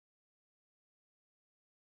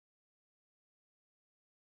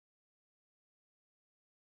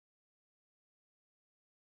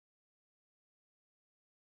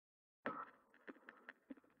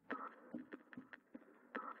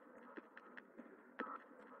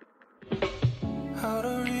Out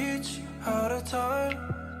of reach, out of time.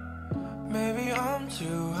 Maybe I'm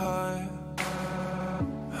too high.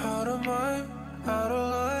 Out of mind, out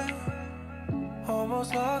of line.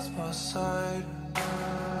 Almost lost my sight.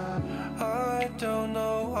 I don't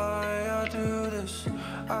know why I do this.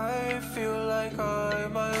 I feel like I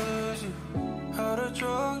might lose you. Out of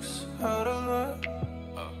drugs, out of luck.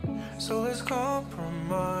 So let's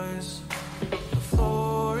compromise. The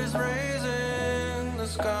floor is raising, the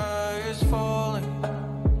sky is falling.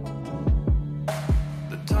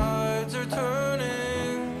 The tides are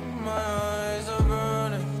turning, my eyes are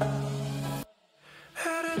burning.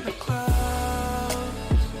 Head in the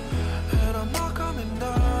clouds, and I'm not coming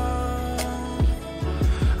down.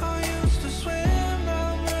 I used to swim,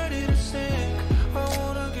 now I'm ready to sink. I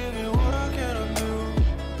wanna give you what I cannot do.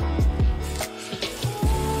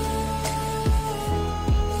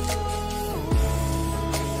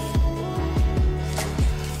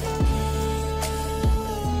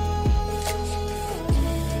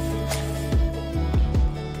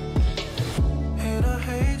 In a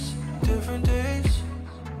haze, different days.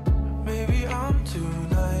 Maybe I'm too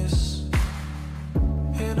nice.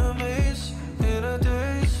 In a maze, in a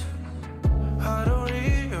daze. I don't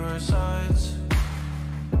read your signs.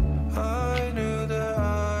 I knew that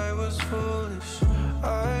I was foolish.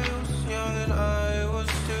 I was young and I was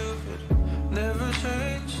stupid. Never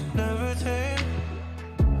change, never tame.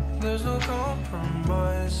 There's no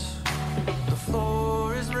compromise. The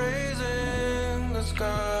floor is raising, the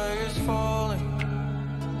sky is falling.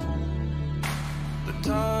 The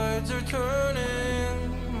tides are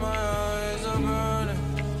turning, my eyes are burning.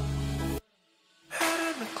 Head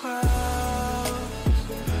in the clouds,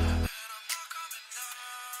 and I'm not coming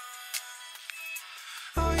down.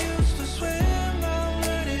 I used to swim, now I'm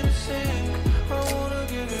ready to sink. I wanna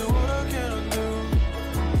give you what I cannot do.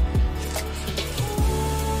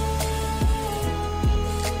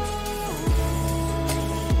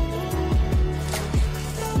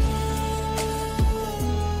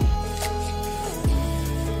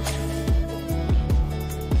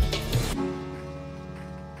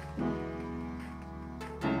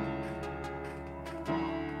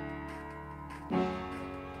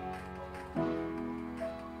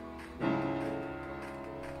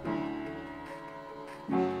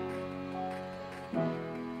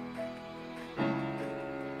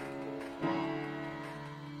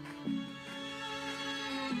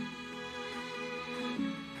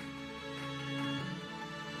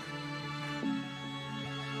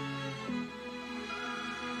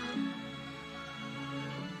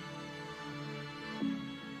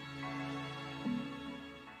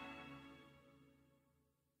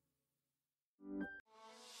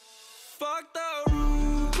 Fuck the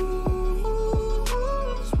rules.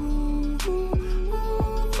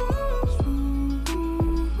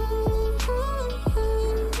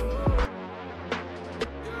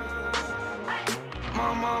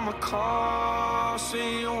 My mama called,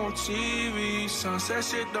 see you on TV. Sunset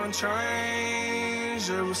shit done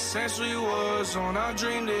changed. Ever since we was on, I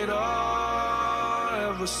dreamed it all.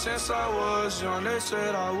 Ever since I was young, they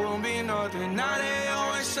said I won't be nothing. Now they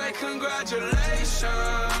always say congratulations.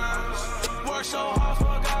 Worked so hard,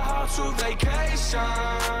 forgot how to vacation.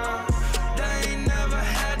 They ain't never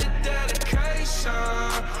had the dedication.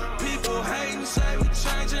 People hating, say we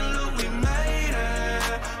changing, look, we made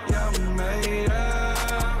it. Yeah, we made it.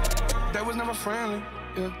 That was never friendly,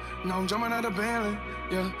 yeah. Now I'm jumping out of Bentley,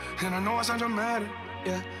 yeah. And I know I sound dramatic,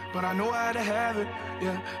 yeah. But I know I had to have it,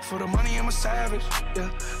 yeah. For the money, I'm a savage, yeah.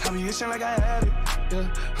 I be itching like I had it, yeah.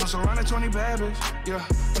 I'm surrounded 20 bad bitch, yeah.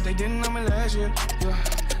 But they didn't know me last year, yeah.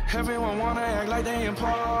 Everyone wanna act like they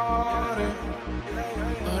important,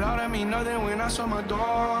 but all that mean nothing when I saw my door,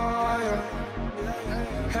 yeah.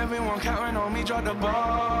 Everyone counting on me, drop the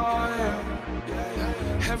ball,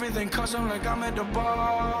 yeah. Everything custom like I'm at the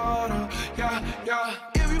bottom, yeah, yeah.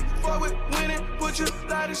 If you fuck with winning, put your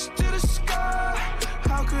lighters to the sky.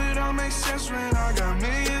 How could I make sense when I got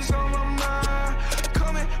millions on my mind?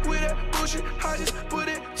 Coming with that bullshit, I just put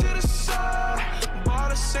it to the side.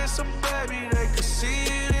 Bought a sense of baby, they could see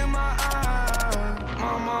it in my eyes.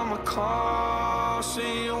 My mama called,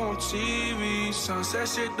 see you on TV. Sunset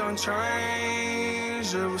shit done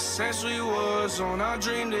changed. Ever since we was on, I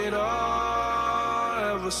dreamed it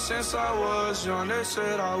all. Ever since I was young, they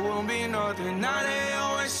said I won't be nothing. Now they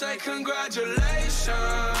always say congratulations.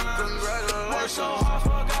 Worked so hard,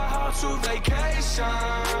 forgot how to vacation.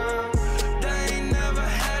 They ain't never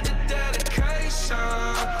had the dedication.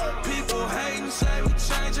 People hating, say we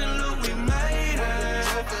changing, look, we made it.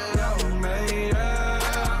 Yeah, we made it.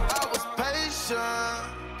 I was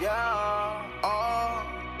patient, yeah. Oh,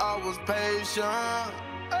 I was patient.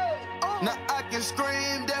 Hey, oh. Now I can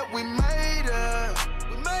scream that we made it.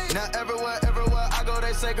 Now everywhere I go,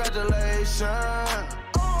 they say congratulations.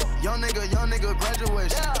 Young nigga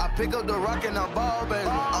graduation. I pick up the rock and I ball, baby.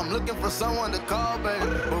 I'm looking for someone to call, baby.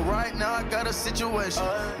 But right now I got a situation.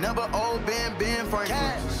 Never old Ben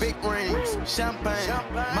Franklin. Big rings, champagne.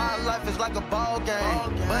 My life is like a ball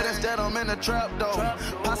game. But instead I'm in a trap though.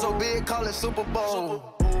 Pot so big, call it Super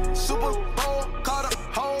Bowl. Super Bowl, call the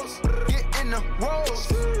hoes. Get in the rolls.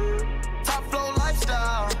 Top flow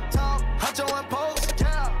lifestyle. Huncho and Post.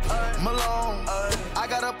 Malone. I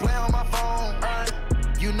got a play on my phone.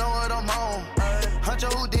 You know what I'm on.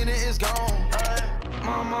 Huncho who did it is gone.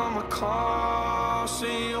 My mama called,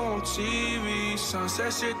 see you on TV.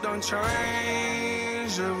 Sunset shit done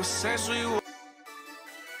changed ever since we were.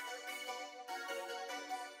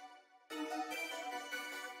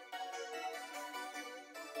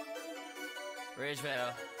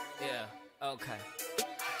 Ridgeville, yeah, okay.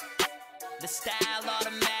 The style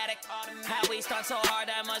automatic. How we start so hard,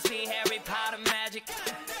 that must be Harry Potter magic.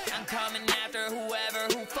 I'm coming after whoever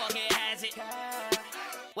who fucking has it.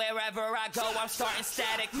 Wherever I go, I'm starting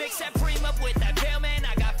static. Mix that preem up with that pill, man.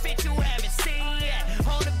 I got fit you haven't seen yet.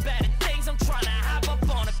 On the better things, I'm trying to hop up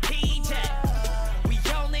on a PJ. We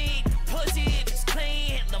only eat pussy if it's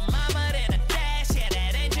clean. Hit the mama, then a dash. Yeah,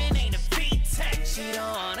 that engine ain't a VTEC. She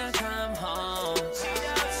don't wanna come home. She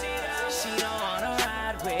don't wanna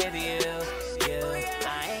ride with you. I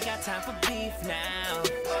ain't got time for beef now.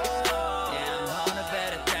 Yeah, I'm on to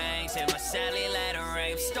better things. And my Sally let her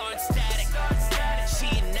rave. Start static. She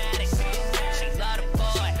an addict. She love the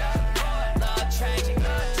boy. Love tragic.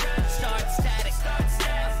 Start static.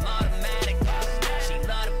 I'm automatic. She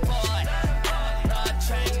love the boy. Love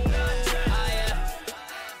tragic. Oh yeah.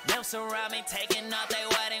 Them surround me, taking off their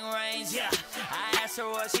wedding rings. Yeah. I asked her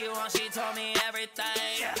what she wants. She told me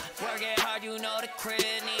everything. Yeah. Working hard, you know the crib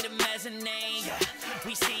need a mezzanine. Yeah.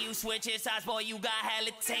 We see you switching sides, boy, you got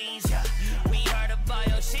hella teens. Yeah. We heard about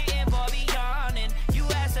your shit and boy, be yawning. You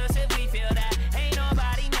asked us if we feel that, ain't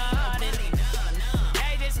nobody nodding.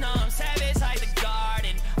 They just know I'm savage like the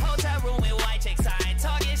garden. Hotel room with white chicks, I ain't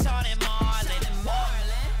talking Sean and Marlon.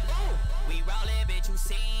 We rollin', bitch, you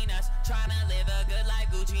seen us. Tryna live a good life,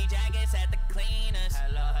 Gucci jackets at the cleaners.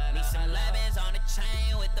 Need some lemons on the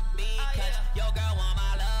chain with the beat cuts. Yo girl want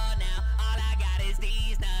my love now, all I got is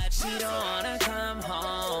these nuts. She don't wanna come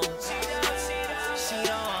home. She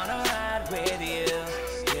don't wanna ride with you.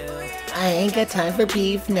 I ain't got time for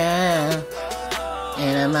beef now.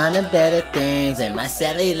 And I'm on to better things. And my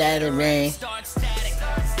Sally let her ring.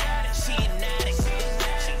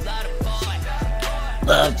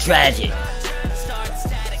 Love tragic.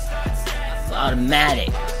 It's automatic.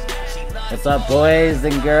 What's up, boys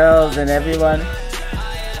and girls and everyone?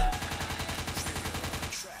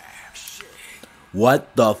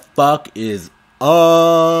 What the fuck is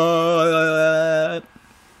up?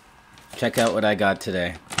 Check out what I got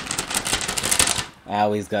today. I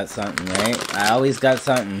always got something, right? I always got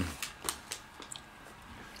something.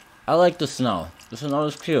 I like the snow. The snow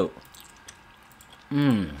is cute.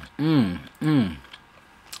 Bring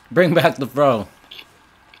back the fro.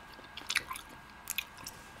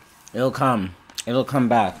 It'll come. It'll come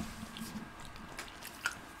back.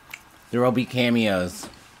 There will be cameos.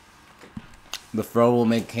 The fro will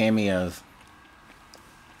make cameos.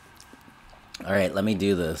 Alright, let me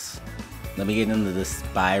do this. Let me get into this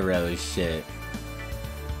Spyro shit.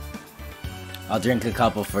 I'll drink a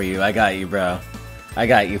couple for you. I got you, bro. I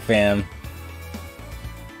got you, fam.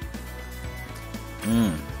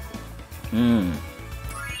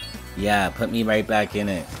 Yeah, put me right back in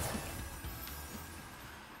it.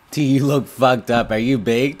 Do you look fucked up? Are you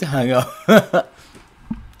baked? Hungo.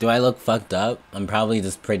 Do I look fucked up? I'm probably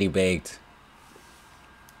just pretty baked.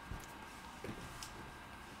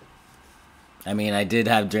 I mean, I did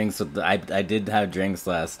have drinks with I did have drinks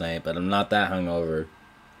last night, but I'm not that hungover.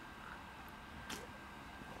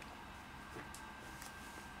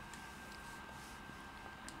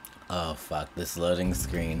 Oh fuck, this loading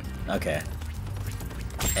screen. Okay.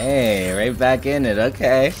 Hey, right back in it.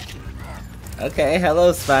 Okay. Okay,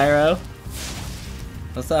 hello Spyro.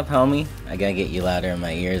 What's up, homie? I gotta get you louder in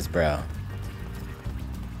my ears, bro.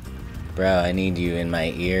 Bro, I need you in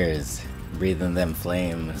my ears. Breathing them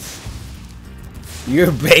flames.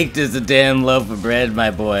 You're baked as a damn loaf of bread,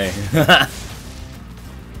 my boy. I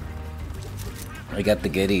got the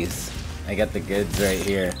goodies. I got the goods right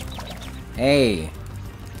here. Hey.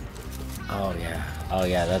 Oh yeah. Oh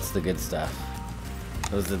yeah, that's the good stuff.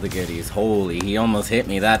 Those are the goodies. Holy, he almost hit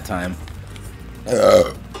me that time.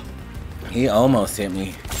 He almost hit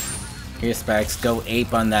me. Here, Sparks, go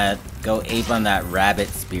ape on that. Go ape on that rabbit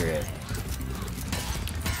spirit.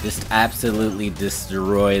 Just absolutely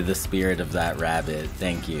destroy the spirit of that rabbit.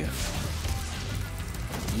 Thank you.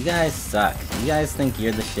 You guys suck. You guys think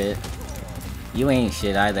you're the shit? You ain't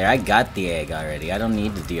shit either. I got the egg already. I don't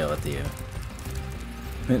need to deal with you.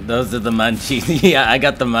 Those are the munchies. Yeah, I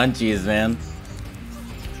got the munchies, man.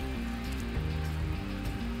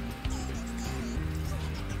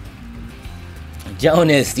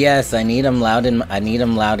 Jonas, yes, I need him loud in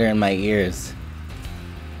louder in my ears.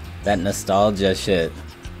 That nostalgia shit.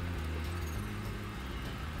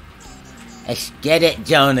 Let's get it,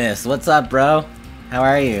 Jonas. What's up, bro? How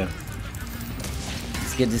are you?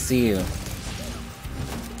 It's good to see you.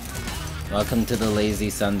 Welcome to the Lazy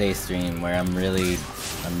Sunday stream where I'm really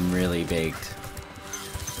baked.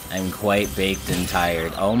 I'm quite baked and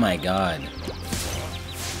tired. Oh my god.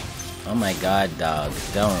 Oh my god, dog.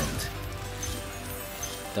 Don't.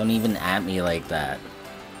 Don't even at me like that.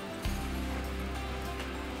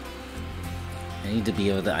 I need to be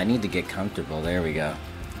able to, I need to get comfortable. There we go.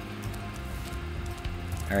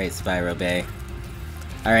 Alright, Spyro Bay.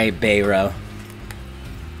 Alright, Bayro.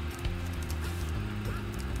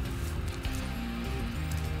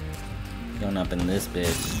 Going up in this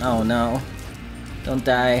bitch. Oh no. Don't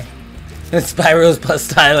die. Spyro's plus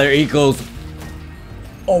Tyler equals.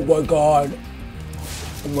 Oh my god.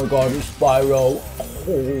 Oh my god, it's Spyro.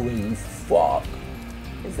 Holy fuck.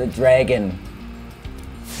 It's a dragon.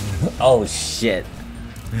 Oh shit.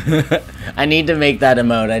 I need to make that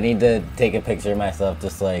emote. I need to take a picture of myself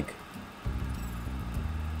just like.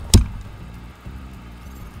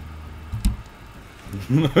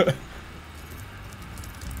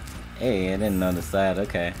 Hey, I didn't notice that.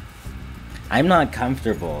 Okay. I'm not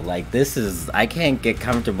comfortable. Like, this is... I can't get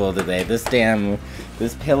comfortable today. This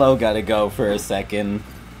pillow gotta go for a second.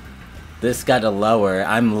 This gotta lower.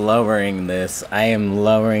 I'm lowering this. I am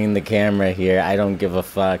lowering the camera here. I don't give a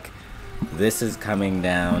fuck. This is coming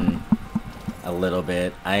down a little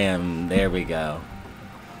bit. I am... There we go.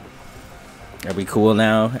 Are we cool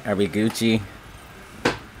now? Are we Gucci?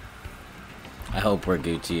 I hope we're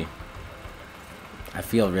Gucci. I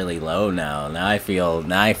feel really low now. Now I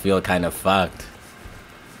feel kind of fucked.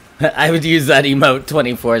 I would use that emote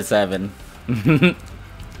 24/7.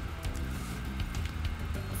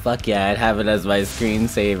 Fuck yeah, I'd have it as my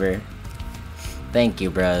screensaver. Thank you,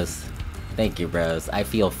 bros. Thank you, bros. I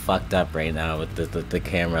feel fucked up right now with the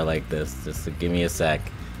camera like this. Just give me a sec.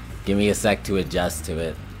 Give me a sec to adjust to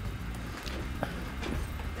it.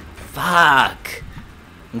 Fuck!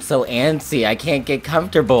 I'm so antsy. I can't get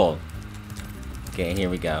comfortable. Okay, here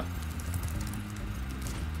we go.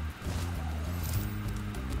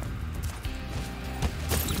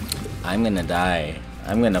 I'm gonna die.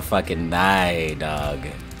 I'm gonna fucking die, dog.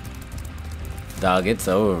 Dog, it's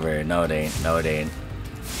over. No, it ain't. No, it ain't.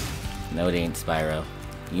 No, it ain't, Spyro.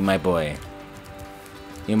 You my boy.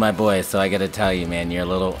 You my boy, so I gotta tell you, man, you're a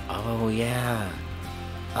little... Oh, yeah.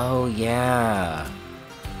 Oh, yeah.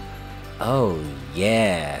 Oh,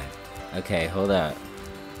 yeah. Okay, hold up.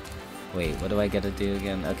 Wait, what do I gotta do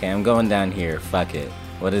again? Okay, I'm going down here. Fuck it.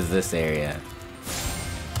 What is this area?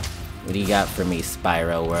 What do you got for me,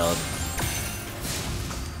 Spyro World?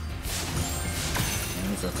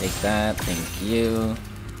 I'll take that. Thank you.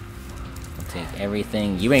 I'll take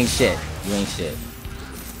everything. You ain't shit. You ain't shit.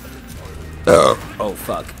 Oh,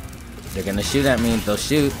 fuck. They're gonna shoot at me. They'll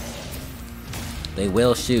shoot. They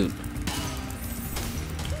will shoot.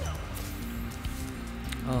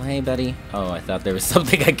 Oh, hey, buddy. Oh, I thought there was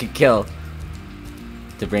something I could kill.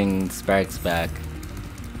 To bring Sparks back.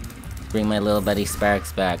 Bring my little buddy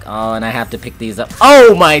Sparks back. Oh, and I have to pick these up.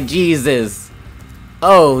 Oh, my Jesus!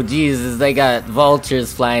 Oh, Jesus, they got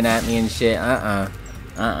vultures flying at me and shit. I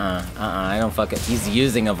don't fuck it. He's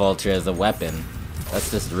using a vulture as a weapon. That's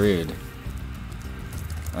just rude.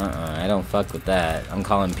 I don't fuck with that. I'm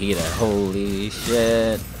calling PETA. Holy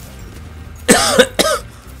shit.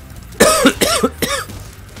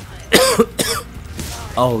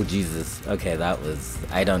 Oh, Jesus. Okay, that was...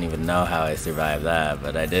 I don't even know how I survived that,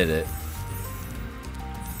 but I did it.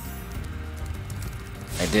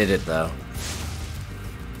 I did it, though.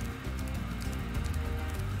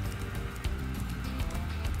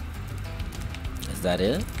 Is that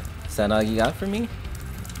it? Is that all you got for me?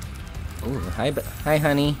 Ooh, hi,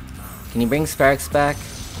 honey. Can you bring Sparks back?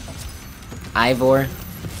 Ivor?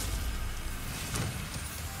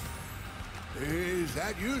 Is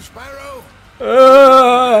that you, Spyro?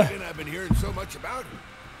 I've been hearing so much about it.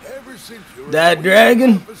 Ever since you were that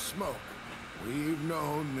dragon? Smoke. We've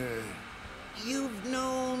known, you've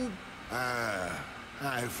known...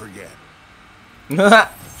 I forget.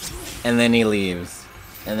 And then he leaves.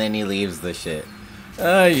 And then he leaves the shit.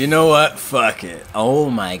 You know what? Fuck it. Oh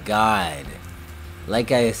my god.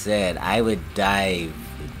 like I said, I would dive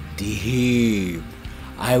deep.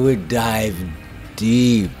 I would dive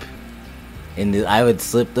deep. I would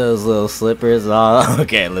slip those little slippers all.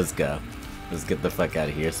 Okay, let's go. Let's get the fuck out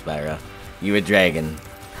of here, Spyro. You a dragon.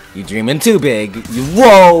 You dreaming too big.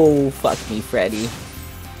 Whoa! Fuck me, Freddy.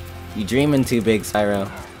 You dreaming too big, Spyro.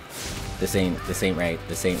 This ain't right.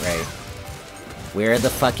 This ain't right. Where are the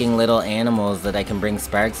fucking little animals that I can bring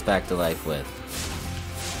Sparks back to life with?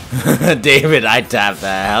 David, I tapped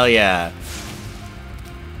that. Hell yeah.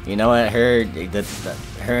 You know what? Her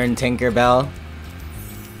and Tinkerbell.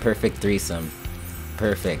 Perfect threesome.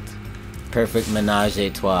 Perfect. Perfect menage a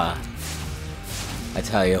trois. I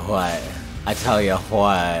tell you what. I tell you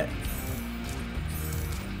what.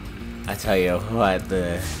 I tell you what.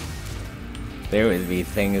 There would be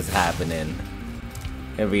things happening.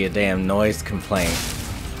 There'd be a damn noise complaint.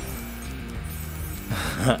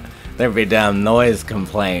 There'd be a damn noise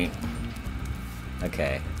complaint.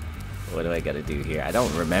 Okay. What do I gotta do here? I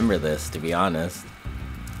don't remember this, to be honest.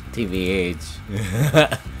 TVH.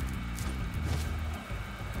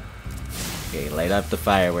 Okay, light up the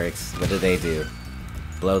fireworks. What do they do?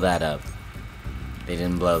 Blow that up. They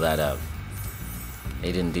didn't blow that up.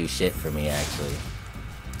 They didn't do shit for me, actually.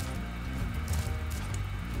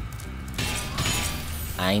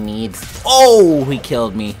 I need... Oh! He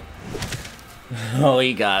killed me. Oh,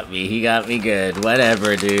 he got me. He got me good.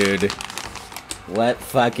 Whatever, dude. What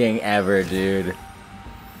fucking ever, dude.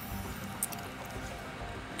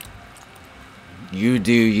 You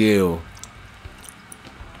do you.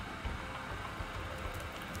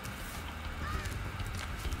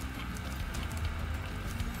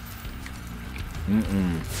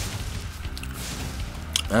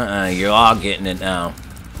 You're all getting it now.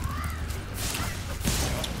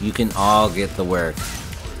 You can all get the work.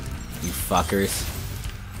 You fuckers.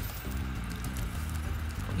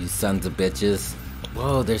 You sons of bitches.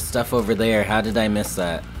 Whoa, there's stuff over there. How did I miss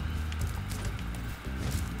that?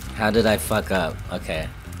 How did I fuck up? Okay.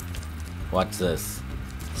 Watch this.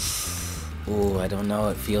 Ooh, I don't know.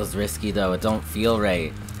 It feels risky though. It don't feel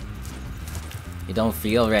right. It don't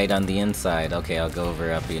feel right on the inside. Okay, I'll go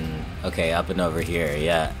over up in... Okay, up and over here,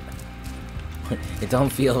 yeah. It don't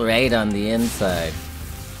feel right on the inside.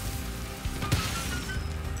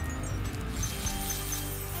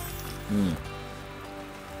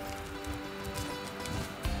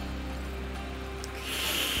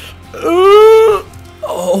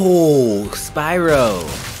 Oh, Spyro.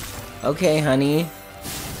 Okay, honey.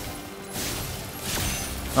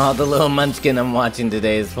 Oh, the little munchkin I'm watching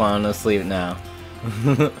today is falling asleep now.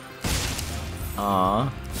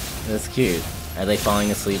 Aw, that's cute. Are they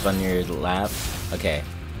falling asleep on your lap? Okay.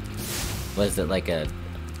 Was it like a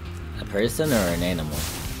person or an animal?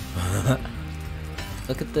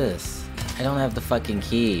 Look at this. I don't have the fucking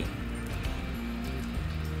key.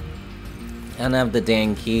 I don't have the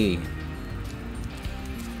dang key.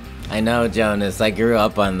 I know, Jonas. I grew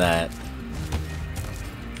up on that.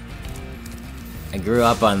 I grew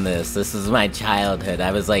up on this. This is my childhood.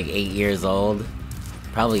 I was like 8 years old.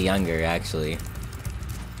 Probably younger, actually.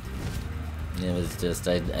 It was just,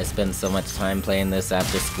 I spend so much time playing this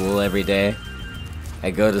after school every day.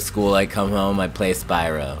 I go to school, I come home, I play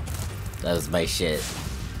Spyro. That was my shit.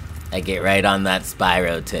 I get right on that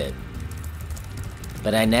Spyro tip.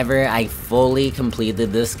 But I fully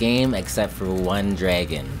completed this game except for one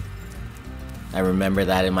dragon. I remember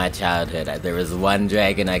that in my childhood. There was one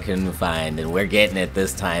dragon I couldn't find, and we're getting it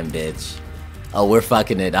this time, bitch. Oh, we're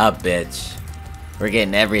fucking it up, bitch. We're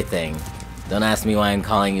getting everything. Don't ask me why I'm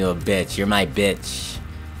calling you a bitch. You're my bitch.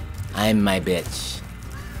 I'm my bitch.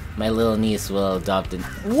 My little niece will adopt it.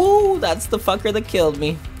 Woo! That's the fucker that killed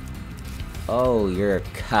me. Oh, you're a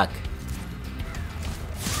cuck.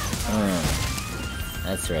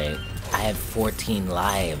 That's right. I have 14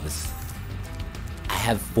 lives. I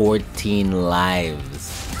have 14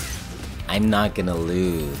 lives. I'm not gonna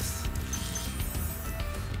lose.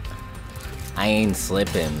 I ain't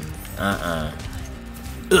slipping. Ugh,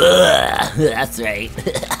 that's right.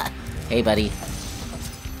 Hey, buddy.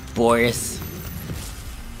 Boris.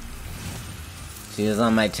 She was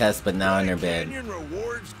on my chest, but now in her bed. Canyon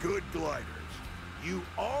rewards good gliders. You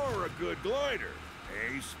are a good glider.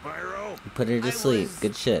 Hey, Spyro. You put her to sleep.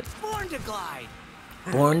 Good shit. Born to glide.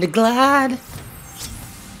 Born to glide.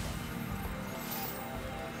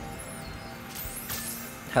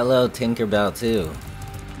 Hello, Tinkerbell, too.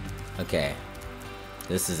 Okay.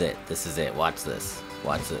 This is it. This is it. Watch this.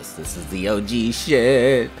 Watch this. This is the OG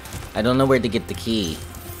shit. I don't know where to get the key.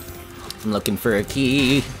 I'm looking for a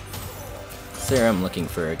key. Sir, I'm looking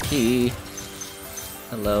for a key.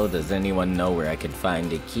 Hello, does anyone know where I can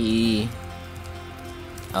find a key?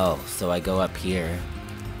 Oh, so I go up here,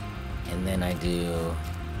 and then I do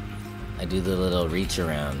the little reach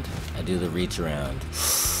around. I do the reach around.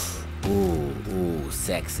 Ooh,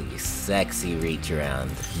 sexy reach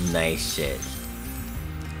around. Nice shit.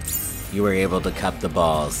 You were able to cup the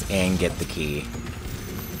balls and get the key.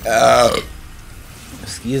 Oh.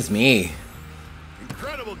 Excuse me.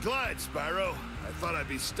 Incredible glide, Spyro. I thought I'd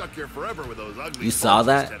be stuck here forever with those ugly You saw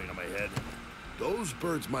that? standing on my head. Those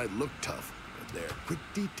birds might look tough, but they're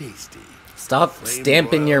pretty tasty. Stop Flame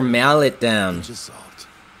stamping your broiled, mallet down. pinch of salt.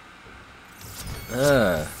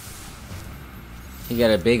 Ugh. You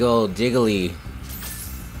got a big old jiggly.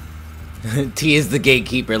 T is the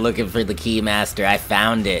gatekeeper looking for the key master. I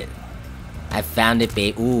found it. I found it,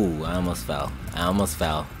 babe. Ooh, I almost fell.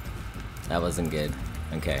 That wasn't good.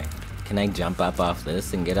 Okay. Can I jump up off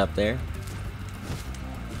this and get up there?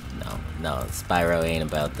 No, Spyro ain't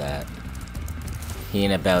about that. He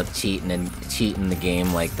ain't about cheating the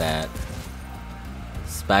game like that.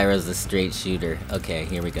 Spyro's a straight shooter. Okay,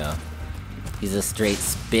 here we go. He's a straight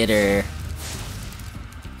spitter.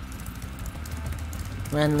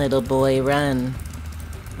 Run, little boy, run.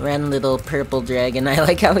 Run, little purple dragon. I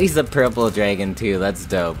like how he's a purple dragon, too. That's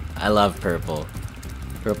dope. I love purple.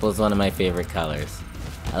 Purple is one of my favorite colors.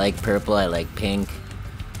 I like purple, I like pink,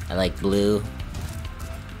 I like blue.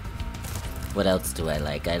 What else do I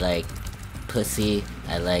like? I like pussy,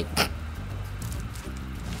 I like...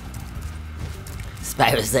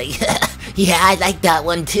 Spyro's like, yeah, I like that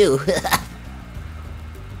one too.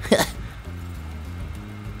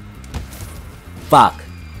 Fuck.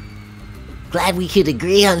 Glad we could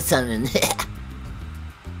agree on something.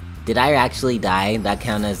 Did I actually die? That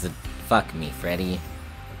count as a... Fuck me, Freddy.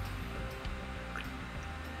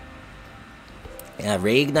 Yeah,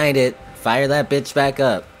 reignite it. Fire that bitch back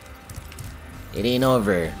up. It ain't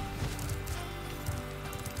over.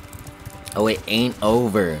 Oh, it ain't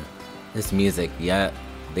over. This music, yeah.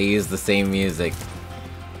 They use the same music.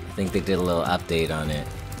 I think they did a little update on it,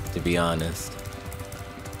 to be honest.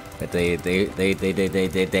 But they did their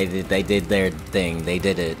thing. They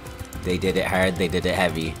did it. They did it hard, they did it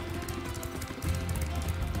heavy.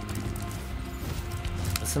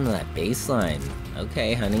 Listen to that bass line.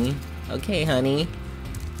 Okay, honey. Okay, honey.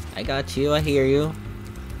 I got you, I hear you.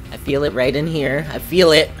 I feel it right in here. I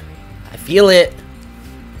feel it. I feel it.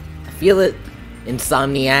 I feel it.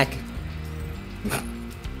 Insomniac. I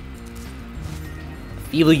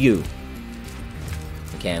feel you.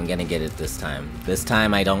 Okay, I'm gonna get it this time. This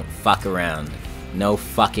time I don't fuck around. No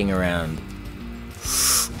fucking around.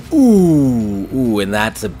 Ooh, and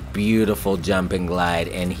that's a beautiful jump and glide,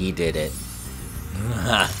 and he did it.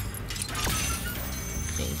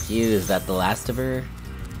 Thank you. Is that the last of her?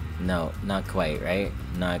 No, not quite, right?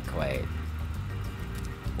 Not quite.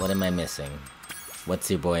 What am I missing?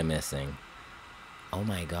 What's your boy missing? Oh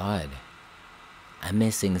my god. I'm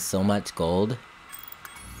missing so much gold.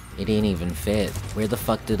 It ain't even fit. Where the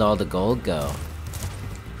fuck did all the gold go?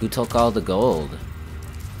 Who took all the gold?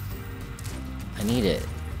 I need it.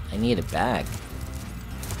 I need it back.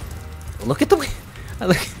 Look at the way... I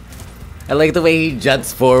like the way he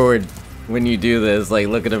juts forward when you do this. Like,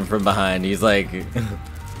 look at him from behind. He's like...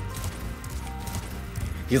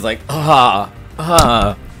 He's like, Look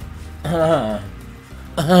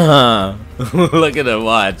at him,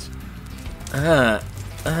 watch.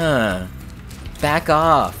 Back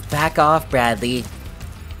off, Bradley.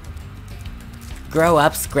 Grow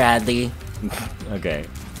up, Scradley. Okay.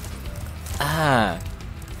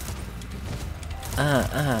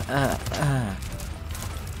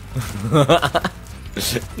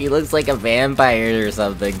 He looks like a vampire or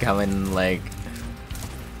something coming, like...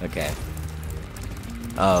 Okay.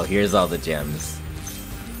 Oh, here's all the gems.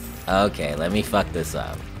 Okay, let me fuck this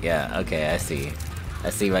up. Yeah, okay, I see. I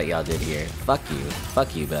see what y'all did here. Fuck you.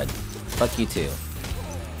 Fuck you, bud. Fuck you too.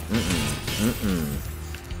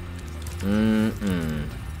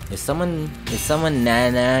 Is someone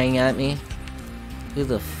nanaing at me? Who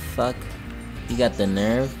the fuck? You got the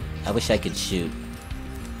nerve? I wish I could shoot.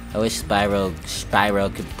 I wish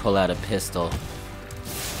Spyro could pull out a pistol.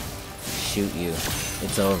 Shoot you.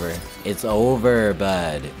 It's over. It's over,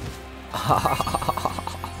 bud.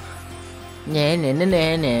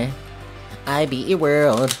 Nah. I beat your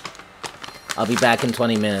world. I'll be back in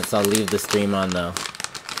 20 minutes. I'll leave the stream on though.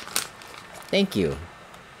 Thank you.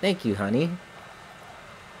 Thank you, honey.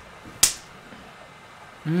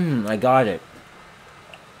 I got it.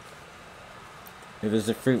 If there's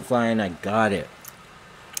a fruit flying, I got it.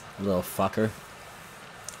 Little fucker.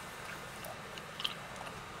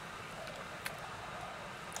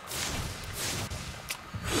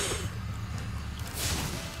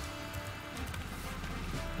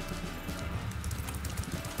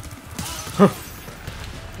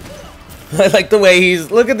 I like the way he's...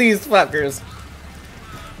 Look at these fuckers.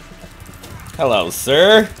 Hello,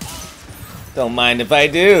 sir. Don't mind if I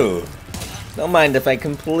do. Don't mind if I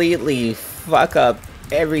completely fuck up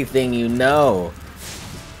everything you know.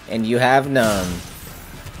 And you have known.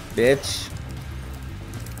 Bitch.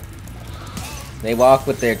 They walk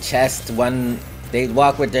with their chest They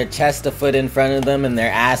walk with their chest a foot in front of them and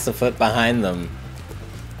their ass a foot behind them.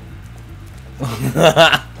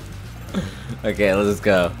 Okay, let's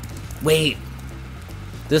go. Wait.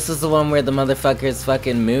 This is the one where the motherfuckers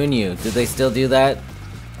fucking moon you. Did they still do that?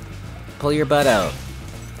 Pull your butt out.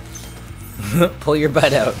 Pull your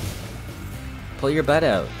butt out. Pull your butt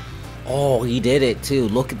out. Oh, he did it too.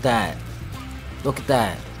 Look at that. Look at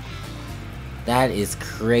that. That is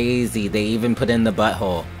crazy. They even put in the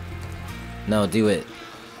butthole. No, do it.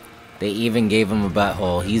 They even gave him a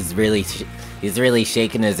butthole. He's really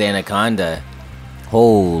shaking his anaconda.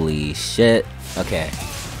 Holy shit. Okay.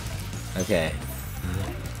 Okay.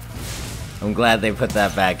 I'm glad they put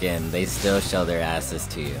that back in. They still show their asses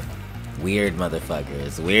to you. Weird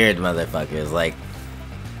motherfuckers. Weird motherfuckers. Like,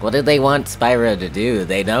 what did they want Spyro to do?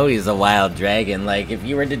 They know he's a wild dragon. Like, if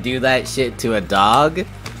you were to do that shit to a dog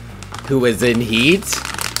who was in heat,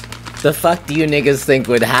 the fuck do you niggas think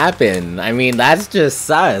would happen? I mean, that's just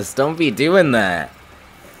sus. Don't be doing that.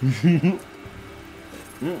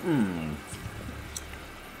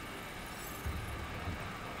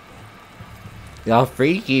 Y'all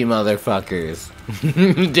freaky motherfuckers.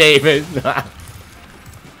 David.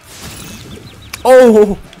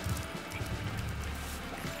 Oh!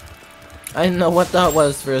 I didn't know what that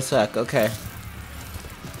was for a sec. Okay.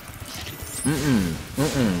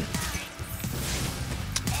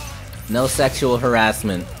 No sexual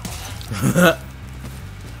harassment.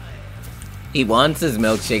 He wants his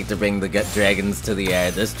milkshake to bring the dragons to the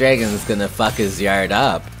yard. This dragon's gonna fuck his yard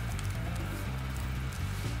up.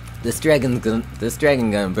 This dragon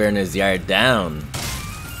gonna burn his yard down.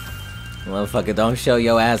 Motherfucker, don't show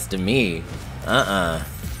your ass to me.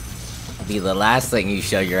 Be the last thing you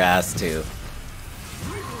show your ass to.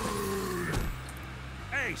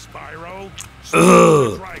 Hey, Spyro.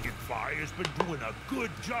 The Dragonfly has been doing a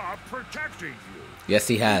good job protecting you. Yes,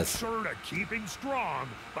 he has. Be sure to keep him strong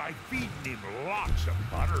by feeding him lots of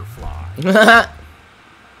butterflies.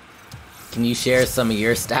 Can you share some of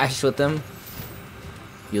your stash with him?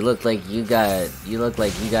 You look like you got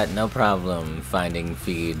no problem finding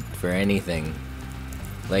feed for anything.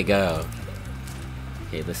 Let go.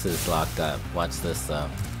 Okay, this is locked up. Watch this though.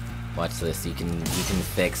 Watch this. You can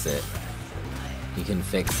fix it. You can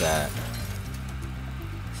fix that.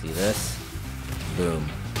 See this? Boom.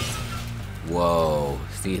 Whoa.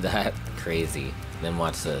 See that? Crazy. Then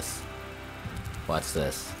watch this. Watch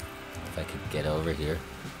this. If I could get over here.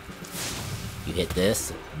 You hit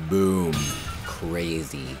this. Boom.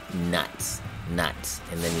 Crazy. Nuts. Nuts.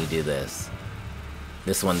 And then you do this.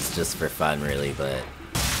 This one's just for fun, really, but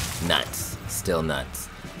nuts. Still nuts.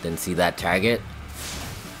 Then see that target?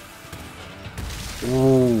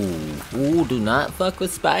 Ooh. Ooh, do not fuck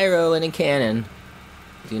with Spyro and a cannon.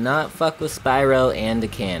 Do not fuck with Spyro and a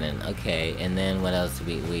cannon. Okay, and then what else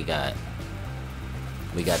do we got?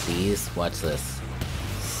 We got these. Watch this.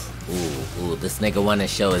 Ooh, this nigga wanna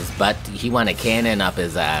show his butt. He want a cannon up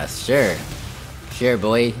his ass. Sure. Sure,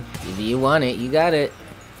 boy. If you want it, you got it.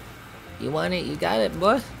 You want it, you got it,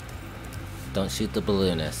 boy. Don't shoot the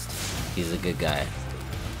balloonist. He's a good guy.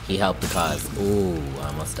 He helped the cause. Ooh,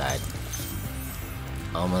 almost died.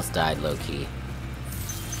 Almost died, low-key.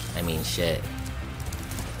 I mean, shit.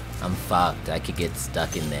 I'm fucked. I could get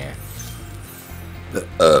stuck in there.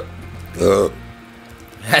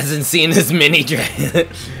 Hasn't seen his mini dragon.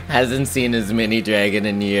 Hasn't seen his mini dragon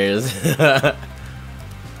in years.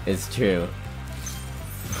 It's true.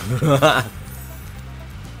 Like,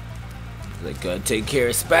 gotta take care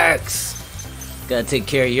of Specs. Gotta take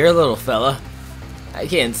care of your little fella. I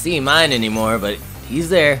can't see mine anymore, but he's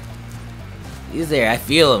there. He's there. I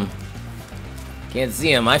feel him. Can't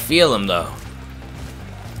see him. I feel him, though.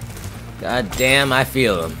 God damn, I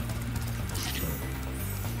feel him.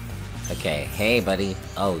 Okay, hey, buddy.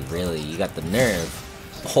 Oh, really? You got the nerve.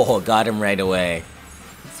 Oh, got him right away.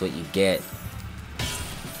 That's what you get.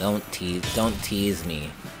 Don't tease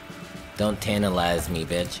me. Don't tantalize me,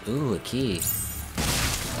 bitch. Ooh, a key.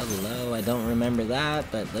 Hello, I don't remember that,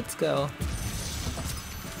 but let's go.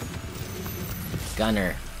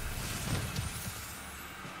 Gunner.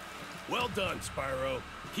 Well done, Spyro.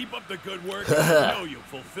 Keep up the good work, and I know you'll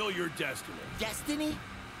fulfill your destiny. Destiny?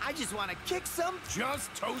 I just want to kick some.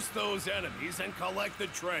 Just toast those enemies and collect the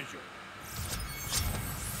treasure.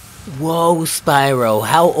 Whoa, Spyro,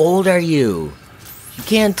 how old are you? You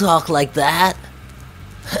can't talk like that.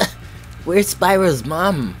 Where's Spyro's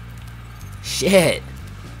mom? Shit.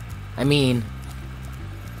 I mean...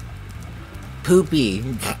 Poopy.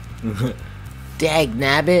 Dag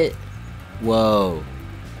nabbit. Whoa.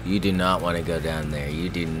 You do not want to go down there. You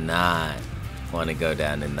do not want to go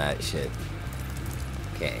down in that shit.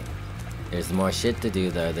 Okay. There's more shit to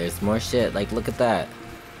do though. There's more shit. Like, look at that.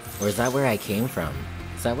 Or is that where I came from?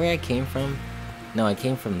 Is that where I came from? No, I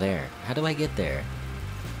came from there. How do I get there?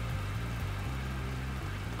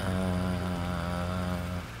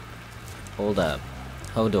 Hold up.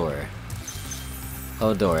 Hodor.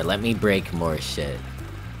 Hodor, let me break more shit.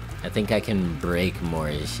 I think I can break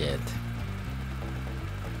more shit.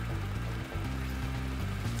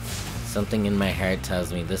 Something in my heart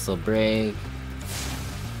tells me this'll break.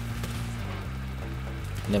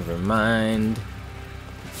 Never mind.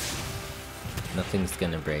 Nothing's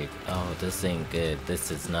gonna break. Oh, this ain't good. This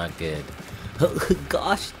is not good. Oh,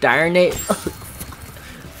 gosh darn it. Oh,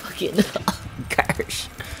 fucking gosh.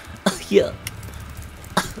 Oh, yuck.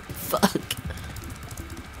 Oh, fuck.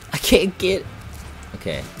 I can't get...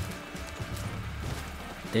 Okay.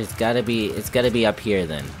 There's gotta be... It's gotta be up here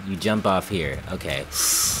then. You jump off here. Okay.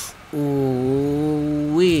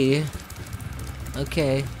 Ooh wee.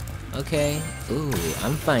 Okay. Okay. Ooh,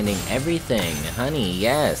 I'm finding everything. Honey,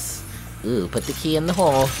 yes. Ooh, put the key in the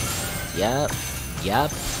hole. Yup.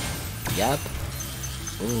 Yup. Yup.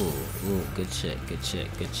 Ooh, ooh, good shit, good shit,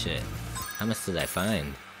 good shit. How much did I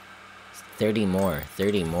find? 30 more,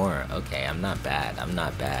 30 more. Okay, I'm not bad, I'm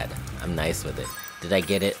not bad. I'm nice with it. Did I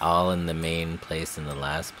get it all in the main place in the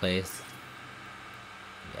last place?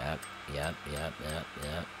 Yep, yep, yep, yep,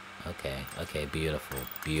 yep. Okay, okay, beautiful,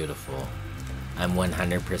 beautiful. I'm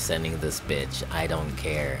 100%ing this bitch. I don't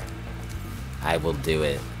care. I will do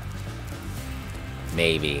it.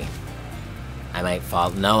 Maybe. I might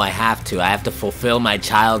fall. No, I have to. I have to fulfill my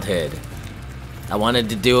childhood. I wanted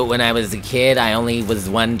to do it when I was a kid. I only was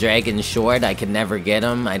one dragon short. I could never get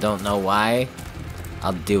him. I don't know why.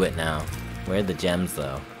 I'll do it now. Where are the gems,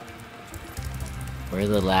 though? Where are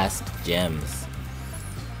the last gems?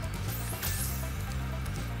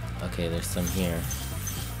 Okay, there's some here.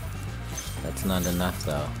 That's not enough,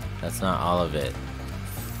 though. That's not all of it.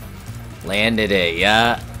 Landed it,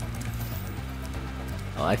 yeah.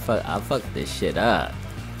 Oh, I'll fuck this shit up.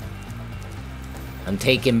 I'm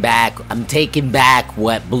taking back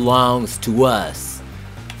what belongs to us.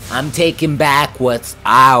 I'm taking back what's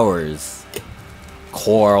ours.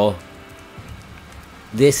 Coral.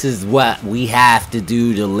 This is what we have to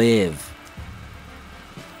do to live.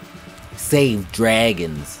 Save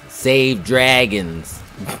dragons. Save dragons.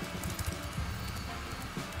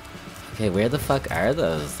 Okay, where the fuck are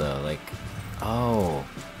those though? Like, oh,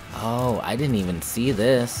 I didn't even see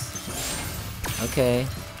this. Okay.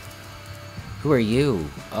 Who are you?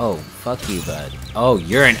 Oh, fuck you, bud. Oh,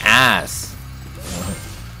 you're an ass.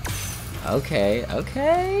 Okay,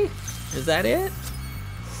 okay. Is that it?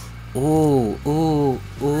 Ooh, ooh,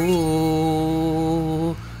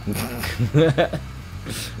 ooh.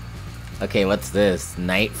 Okay, what's this?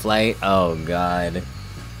 Night flight? Oh, God.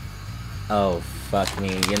 Oh, fuck me.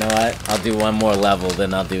 You know what? I'll do one more level,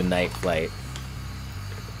 then I'll do night flight.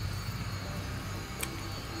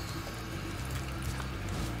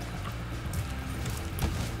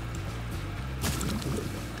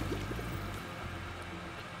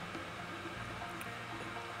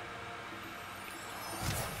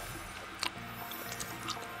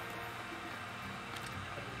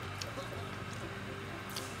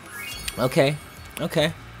 Okay,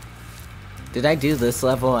 okay. Did I do this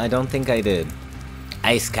level? I don't think I did.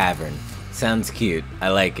 Ice Cavern. Sounds cute. I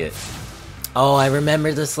like it. Oh, I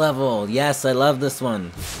remember this level. Yes, I love this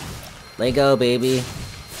one. Lego, baby.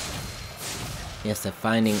 Yes, I'm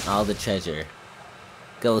finding all the treasure.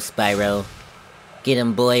 Go, Spyro. Get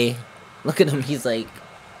him, boy. Look at him. He's like...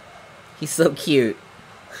 He's so cute.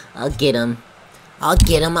 I'll get him. I'll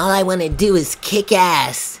get him. All I want to do is kick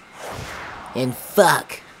ass. And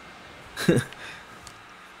fuck.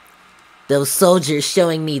 Those soldiers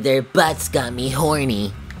showing me their butts got me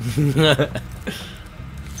horny.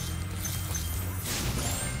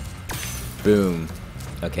 Boom.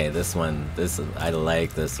 Okay, this one. I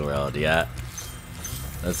like this world, yeah.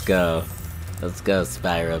 Let's go. Let's go,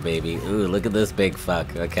 Spyro, baby. Ooh, look at this big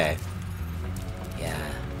fuck. Okay.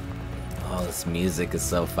 Yeah. Oh, this music is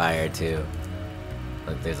so fire, too.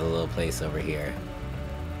 Look, there's a little place over here.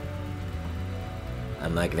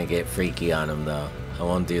 I'm not gonna get freaky on him, though. I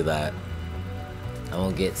won't do that. I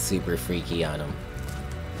won't get super freaky on him.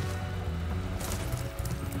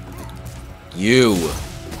 You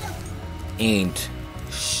ain't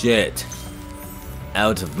shit.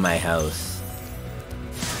 Out of my house.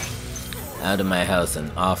 Out of my house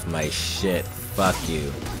and off my shit. Fuck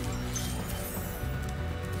you.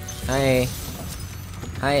 Hi.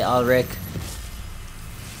 Hi, Ulrich.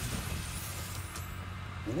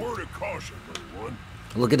 A word of caution, little one.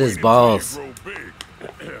 Look at his Wait balls. until you grow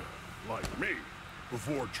big, like me,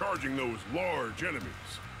 before charging those large enemies.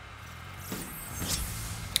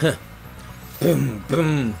 Boom,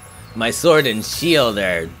 boom. My sword and shield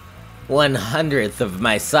are 1/100th of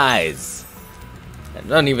my size. I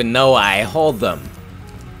don't even know why I hold them.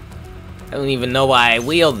 I don't even know why I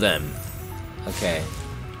wield them. Okay.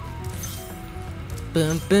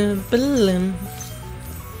 Boom, boom, boom.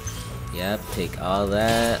 Yep, take all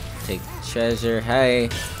that. Take treasure. Hey,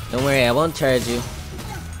 don't worry, I won't charge you.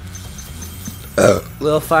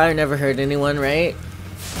 Little fire never hurt anyone, right?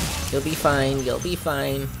 You'll be fine. You'll be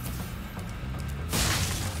fine.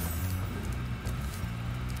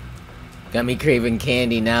 Got me craving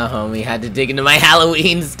candy now, homie. Had to dig into my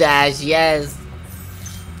Halloween stash. Yes.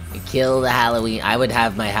 Kill the Halloween. I would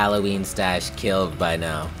have my Halloween stash killed by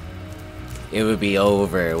now. It would be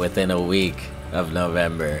over within a week of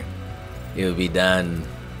November. It would be done.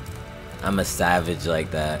 I'm a savage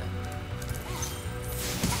like that.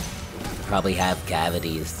 Probably have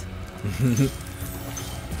cavities.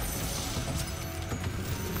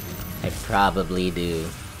 I probably do.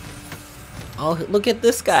 Oh, look at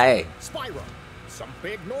this guy. Spyro, some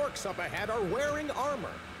big Norks up ahead are wearing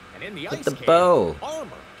armor. And in the With ice the cave, bow.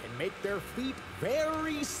 armor can make their feet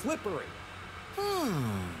very slippery.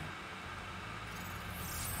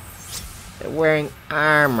 They're wearing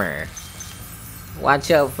armor.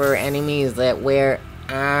 Watch out for enemies that wear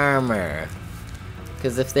armor.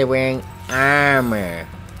 Because if they're wearing armor,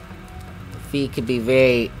 feet could be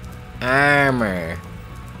very armor.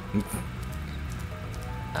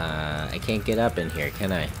 I can't get up in here,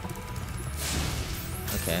 can I?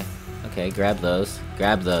 Okay. Okay, grab those.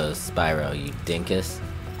 Grab those, Spyro, you dinkus.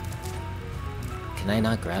 Can I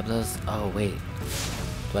not grab those? Oh, wait.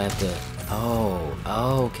 Do I have to... Oh,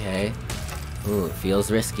 okay. Ooh, it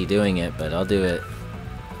feels risky doing it, but I'll do it.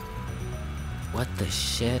 What the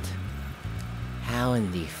shit? How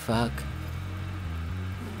in the fuck?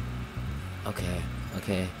 Okay,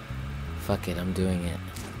 okay. Fuck it, I'm doing it.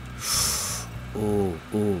 Ooh,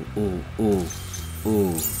 ooh, ooh, ooh,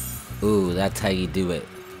 ooh, ooh, that's how you do it.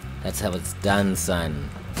 That's how it's done, son.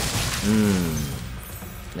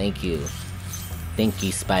 Thank you. Thank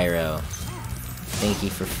you, Spyro. Thank you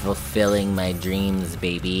for fulfilling my dreams,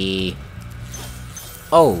 baby.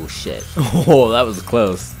 Oh, shit. Oh, that was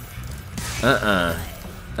close.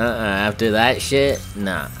 After that shit?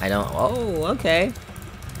 Nah, I don't. Oh, okay.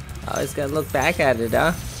 Always gotta look back at it,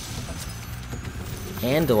 huh?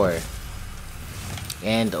 And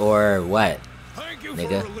or what? Thank you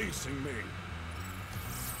Nigga. for releasing me.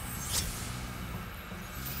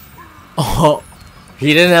 Oh,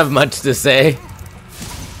 he didn't have much to say.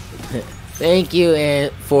 Thank you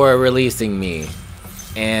for releasing me.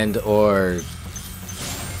 And or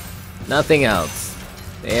nothing else.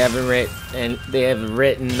 They haven't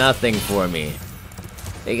written nothing for me.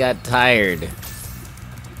 They got tired.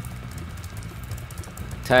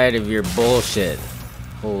 Tired of your bullshit.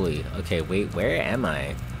 Holy, okay, wait, where am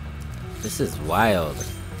I? This is wild.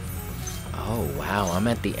 Oh, wow, I'm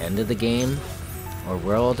at the end of the game? Or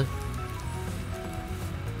world?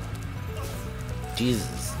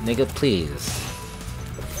 Jesus, nigga, please.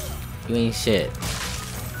 You ain't shit.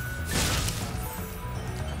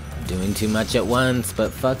 Doing too much at once,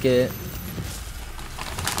 but fuck it.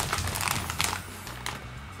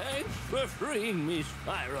 Thanks for freeing me,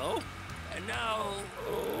 Spyro. And now,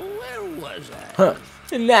 where was I? Huh.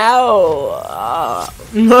 Now,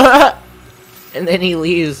 and then he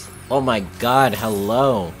leaves. Oh my god,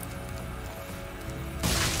 hello.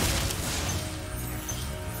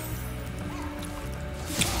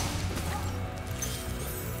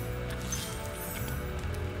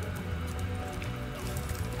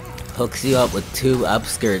 Hooks you up with 2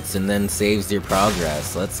 upskirts and then saves your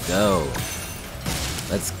progress. Let's go.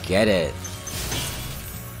 Let's get it.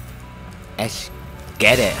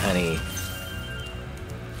 Get it, honey.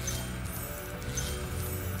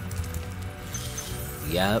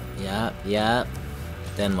 Yup.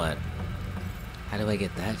 Then what? How do I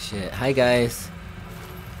get that shit? Hi, guys.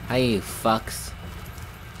 Hi, you fucks.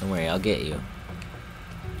 Don't worry, I'll get you.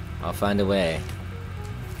 I'll find a way.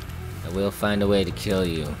 I will find a way to kill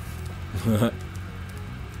you.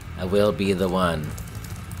 I will be the one.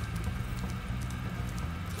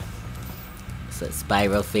 So let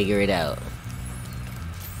Spyro figure it out.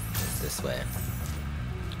 It's this way.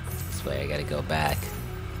 This way, I gotta go back.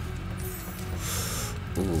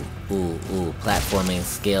 Ooh. Platforming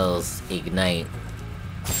skills ignite.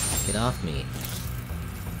 Get off me.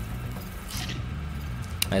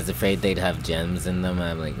 I was afraid they'd have gems in them.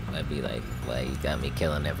 I'd be like, well, you got me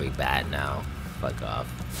killing every bat now. Fuck off.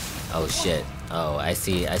 Oh shit. Oh, I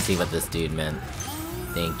see what this dude meant.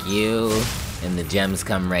 Thank you. And the gems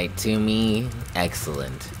come right to me.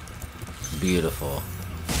 Excellent. Beautiful.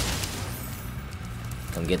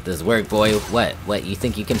 Come get this work, boy. What? What? You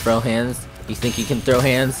think you can throw hands? You think you can throw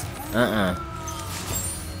hands?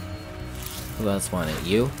 Who else wanted?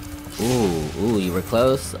 You? Ooh, you were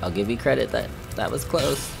close. I'll give you credit that was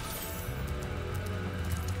close.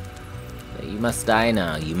 But you must die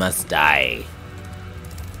now. You must die.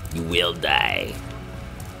 You will die.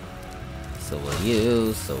 So will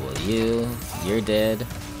you. So will you. You're dead.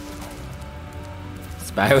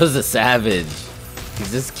 Spyro's a savage.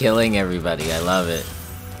 He's just killing everybody. I love it.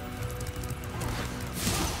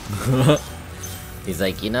 He's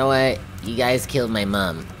like, you know what? You guys killed my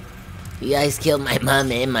mom. You guys killed my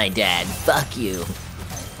mom and my dad. Fuck you.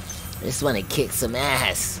 I just want to kick some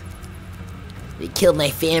ass. They killed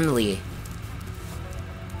my family.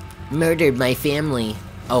 Murdered my family.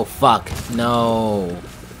 Oh, fuck. No.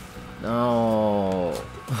 No.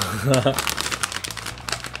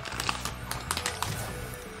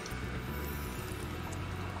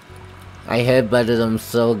 I headbutted him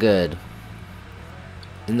so good.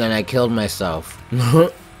 And then I killed myself.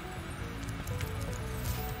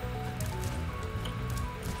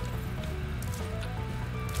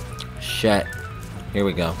 Shit. Here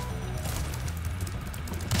we go.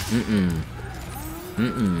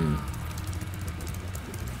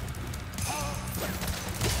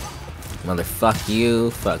 Motherfuck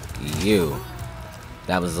you, fuck you.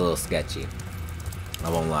 That was a little sketchy. I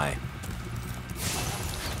won't lie.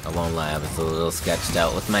 I was a little sketched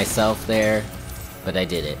out with myself there. But I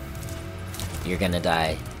did it. You're gonna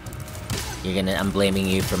die. I'm blaming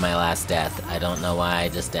you for my last death. I don't know why, I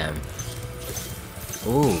just am.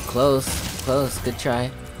 Ooh, close. Close. Good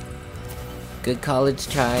try. Good college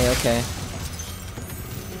try, okay.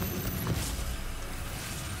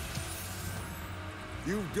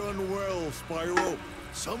 You've done well, Spyro.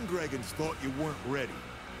 Some dragons thought you weren't ready,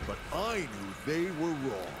 but I knew they were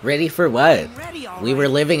wrong. Ready for what? Ready, all We were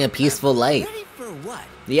right. living a peaceful life. Ready for what?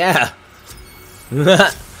 Yeah.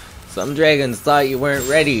 Some dragons thought you weren't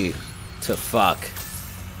ready to fuck.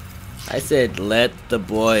 I said, let the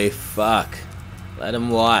boy fuck. Let him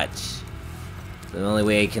watch. It's the only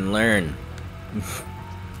way he can learn. It's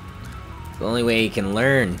the only way he can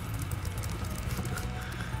learn.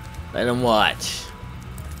 Let him watch.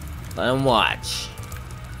 Let him watch.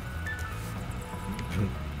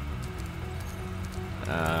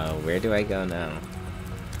 Where do I go now?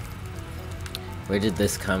 Where did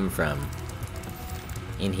this come from?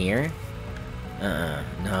 In here?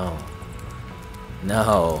 No.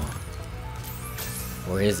 No.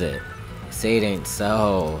 Where is it? Say it ain't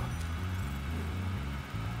so.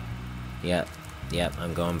 Yep,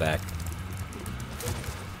 I'm going back.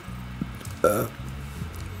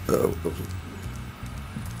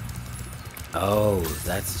 Oh,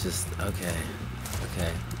 that's just, okay.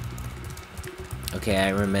 Okay, I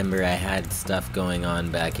remember I had stuff going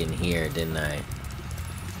on back in here, didn't I?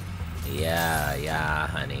 Yeah,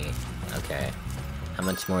 honey. Okay. How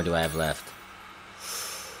much more do I have left?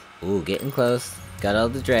 Ooh, getting close. Got all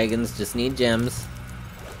the dragons, just need gems.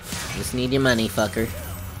 Just need your money, fucker.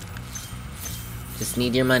 Just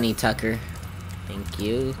need your money, Tucker. Thank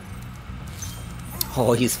you.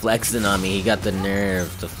 Oh, he's flexing on me. He got the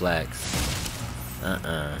nerve to flex.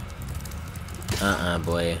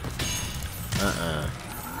 Boy.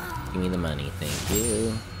 Give me the money, thank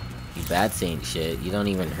you. You bats ain't shit. You don't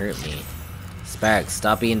even hurt me. Sparks,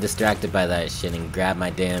 stop being distracted by that shit and grab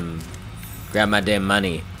my damn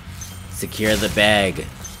money. Secure the bag.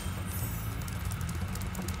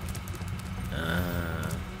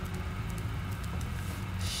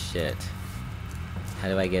 Shit. How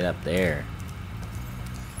do I get up there?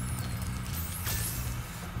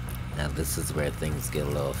 Now this is where things get a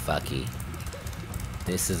little fucky.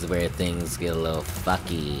 This is where things get a little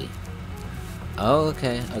fucky. Oh,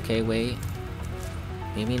 okay, wait.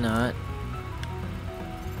 Maybe not.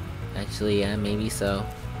 Actually, yeah, maybe so.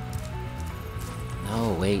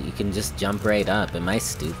 No, wait, you can just jump right up. Am I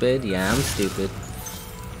stupid? Yeah, I'm stupid.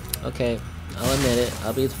 Okay, I'll admit it.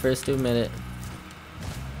 I'll be the first to admit it.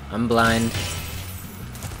 I'm blind.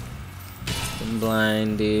 I'm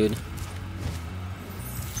blind, dude.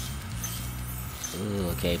 Ooh,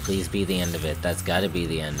 okay, please be the end of it. That's gotta be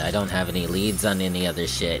the end. I don't have any leads on any other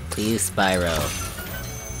shit. Please, Spyro.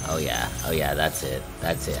 Oh yeah, that's it.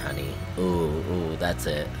 That's it, honey. Ooh, that's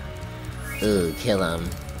it. Ooh, kill him.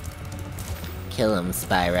 Kill him,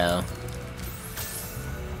 Spyro.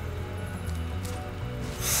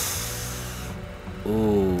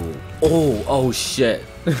 Ooh. Oh shit.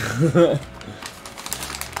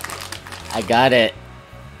 I got it.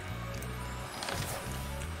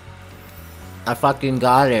 I fucking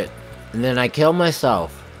got it. And then I kill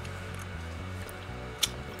myself.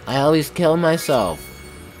 I always kill myself.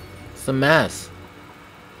 It's a mess.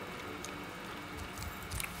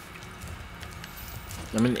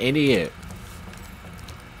 I'm an idiot.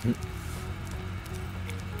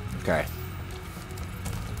 Okay.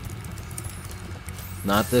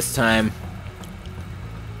 Not this time.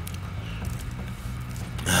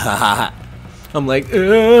 I'm like,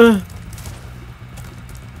 ugh.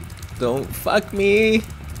 Don't fuck me.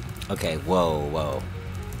 Okay, whoa.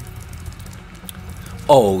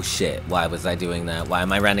 Oh shit, why was I doing that? Why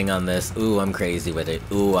am I running on this? Ooh, I'm crazy with it.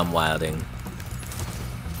 Ooh, I'm wilding.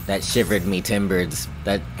 That shivered me timbers.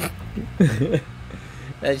 That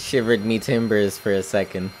that shivered me timbers for a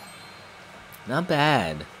second. Not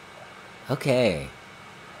bad. Okay.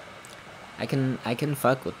 I can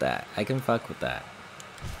fuck with that. I can fuck with that.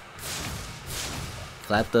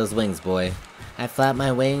 Flap those wings, boy. I flap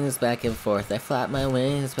my wings back and forth. I flap my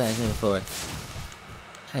wings back and forth.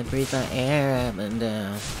 I breathe my air up and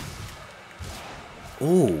down.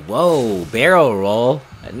 Ooh, whoa, barrel roll.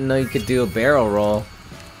 I didn't know you could do a barrel roll.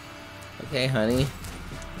 Okay, honey.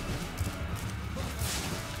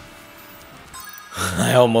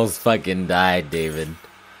 I almost fucking died, David.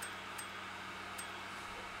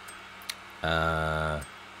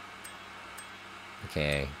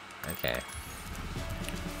 Okay.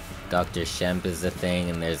 Dr. Shemp is a thing,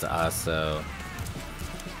 and there's also...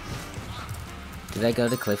 Did I go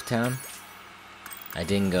to Clifftown? I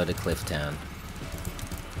didn't go to Clifftown.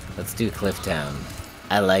 Let's do Clifftown.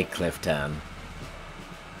 I like Clifftown.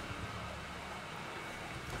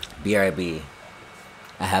 BRB.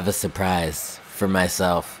 I have a surprise for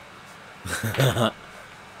myself.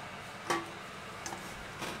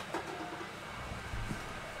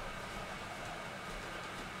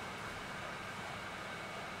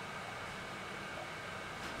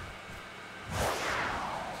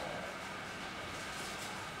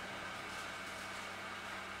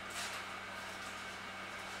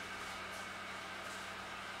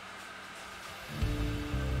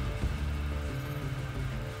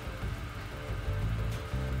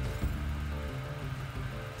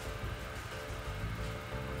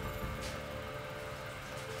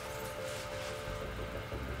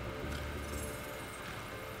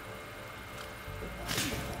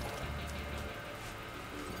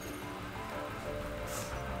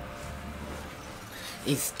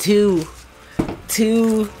 It's two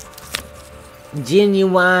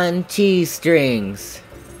genuine cheese strings,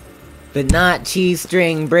 but not cheese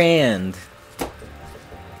string brand.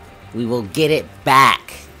 We will get it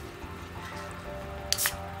back.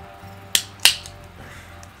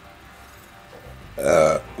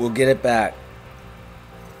 We'll get it back.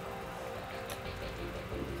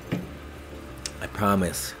 I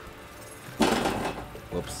promise.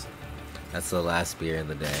 Whoops. That's the last beer of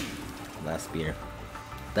the day. Last beer.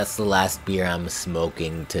 That's the last beer I'm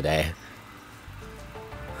smoking today.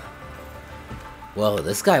 Whoa,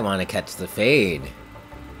 this guy wanna catch the fade.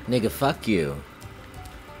 Nigga, fuck you.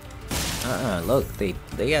 Look,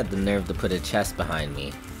 they had the nerve to put a chest behind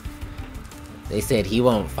me. They said he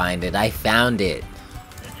won't find it. I found it.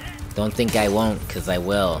 Don't think I won't, cause I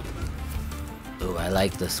will. Ooh, I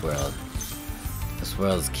like this world. This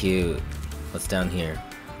world's cute. What's down here?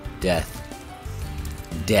 Death.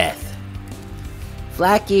 Death.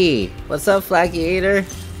 Flacky! What's up, Flacky Eater?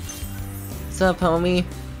 What's up, homie?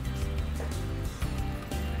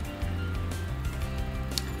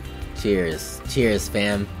 Cheers. Cheers,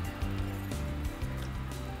 fam.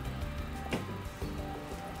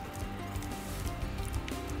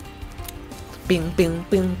 Bing, bing,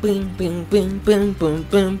 bing, bing, bing, bing, bing, boom,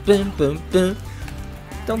 boom, boom, boom, boom.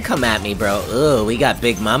 Don't come at me, bro. Ooh, we got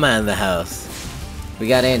Big Mama in the house. We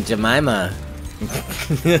got Aunt Jemima.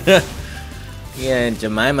 Yeah, Aunt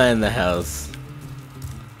Jemima in the house.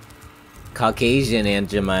 Caucasian Aunt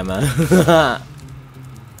Jemima.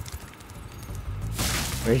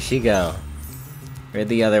 Where'd she go? Where'd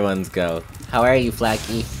the other ones go? How are you,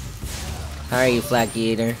 Flacky? How are you, Flacky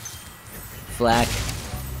Eater? Flack.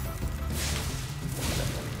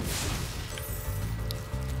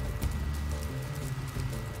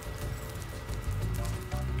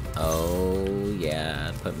 Oh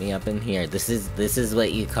yeah, put me up in here. This is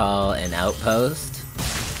what you call an outpost.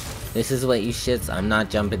 This is what you shits. I'm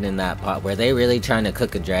not jumping in that pot. Were they really trying to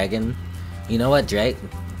cook a dragon? You know what, Drake?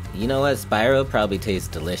 You know what? Spyro probably tastes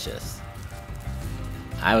delicious.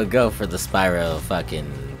 I would go for the Spyro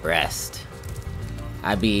fucking breast.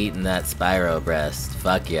 I'd be eating that Spyro breast.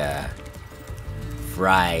 Fuck yeah.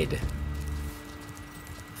 Fried.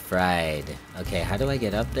 Fried. Okay, how do I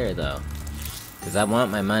get up there, though? Because I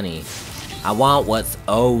want my money. I want what's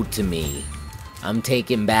owed to me. I'm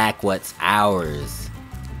taking back what's ours.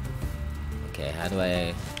 Okay, how do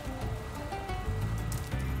I...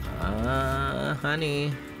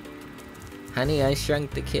 honey. Honey, I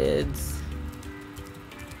shrunk the kids.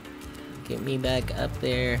 Get me back up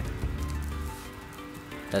there.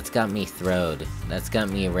 That's got me throwed. That's got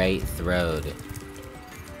me right throwed.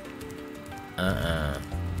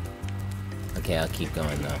 Okay, I'll keep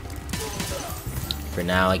going though. For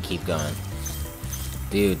now, I keep going.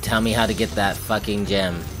 Dude, tell me how to get that fucking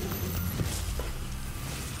gem.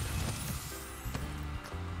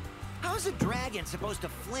 How's a dragon supposed to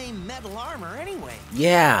flame metal armor anyway?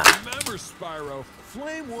 Yeah. Remember, Spyro,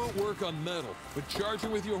 flame won't work on metal, but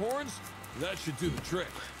charging with your horns, that should do the trick.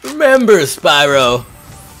 Remember, Spyro,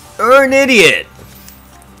 you're an idiot.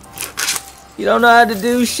 You don't know how to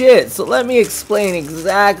do shit, so let me explain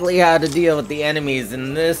exactly how to deal with the enemies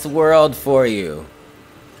in this world for you.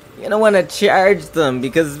 You're gonna want to charge them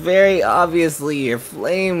because very obviously your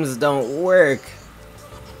flames don't work.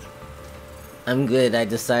 I'm good, I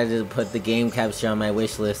decided to put the game capture on my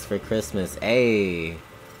wish list for Christmas. Hey.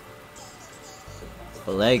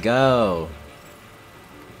 But let go.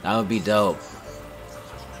 That would be dope.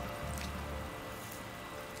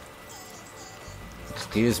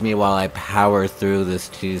 Excuse me while I power through this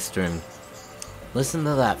cheese string. Listen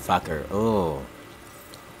to that fucker. Oh.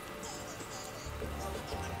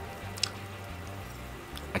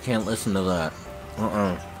 I can't listen to that.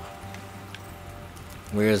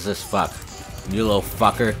 Where is this fuck? You little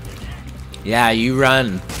fucker. Yeah, you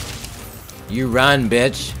run. You run,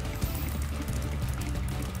 bitch.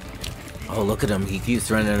 Oh, look at him. He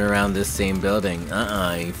keeps running around this same building.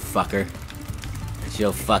 You fucker. Get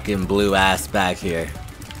your fucking blue ass back here.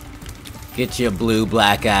 Get your blue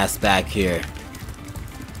black ass back here.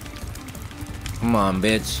 Come on,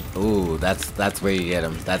 bitch. Ooh, that's where you get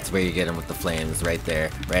him. That's where you get him with the flames, right there.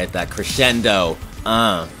 Right at that crescendo.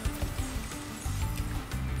 Na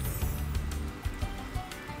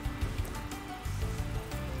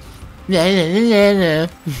na na na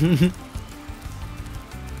na.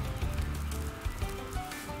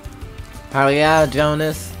 How are ya,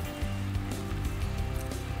 Jonas?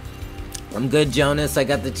 I'm good, Jonas. I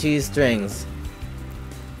got the cheese strings.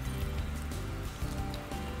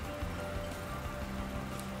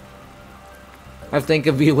 I think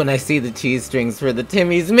of you when I see the cheese strings for the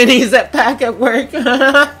Timmy's minis that pack at work.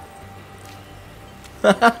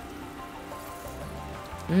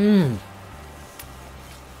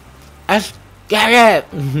 Let's get it!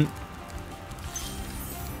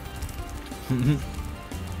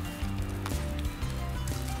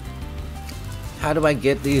 How do I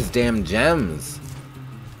get these damn gems?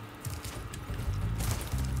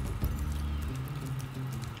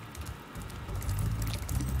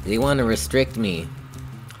 They want to restrict me.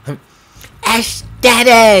 Ash get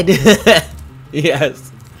it!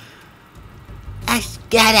 Yes. Ash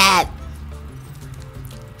get it!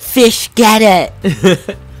 Fish get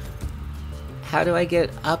it! How do I get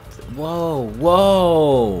up? Whoa,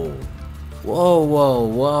 whoa! Whoa, whoa,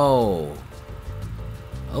 whoa.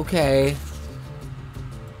 Okay.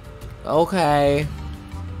 Okay.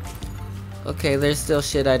 Okay, there's still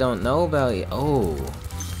shit I don't know about yet. Oh.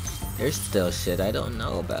 There's still shit I don't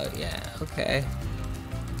know about yet. Okay.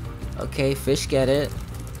 Okay, fish get it.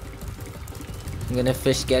 I'm gonna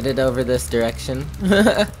fish get it over this direction.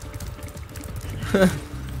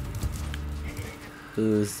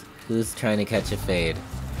 Who's trying to catch a fade?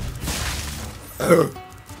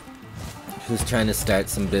 Who's trying to start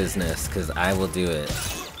some business? Cause I will do it.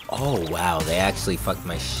 Oh wow, they actually fucked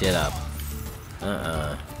my shit up.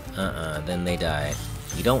 Then they die.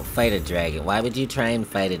 You don't fight a dragon. Why would you try and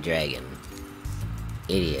fight a dragon?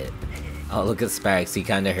 Idiot. Oh, look at Sparks, he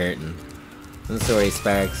kinda hurting. I'm sorry,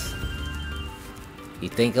 Sparks.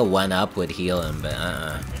 You'd think a 1-up would heal him, but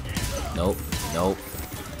Nope, nope.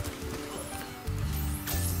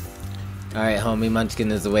 Alright, homie,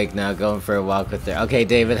 Munchkin is awake now, going for a walk with her. Okay,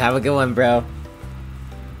 David, have a good one, bro.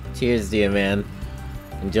 Cheers to you, man.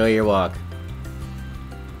 Enjoy your walk.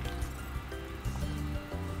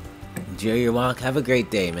 Enjoy your walk. Have a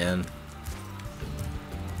great day, man.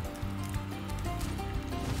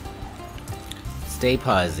 Stay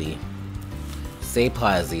posy. Stay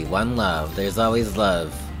posy. One love. There's always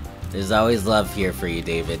love. There's always love here for you,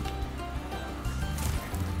 David.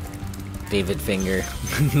 David Finger.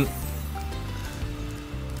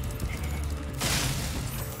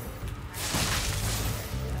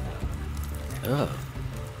 Oh.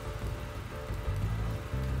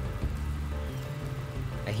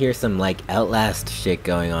 I hear some like Outlast shit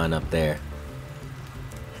going on up there.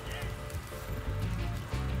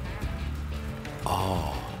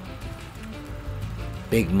 Oh.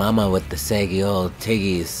 Big Mama with the saggy old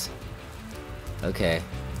tiggies. Okay.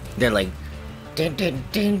 They're like dun dun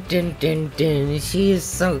dun dun dun dun. She is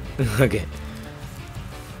so okay.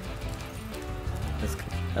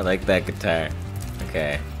 I like that guitar.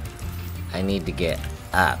 Okay. I need to get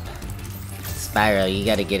up. Spyro, you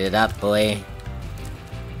gotta get it up, boy.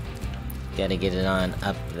 Gotta get it on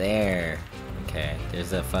up there. Okay,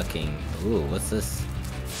 there's a fucking... Ooh, what's this?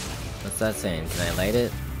 What's that saying? Can I light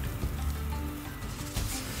it?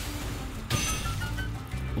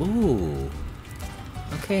 Ooh.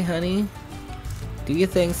 Okay, honey. Do you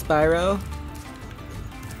think, Spyro?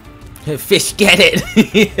 Fish get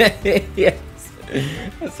it! Yes.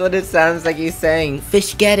 That's what it sounds like he's saying.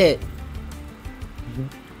 Fish get it!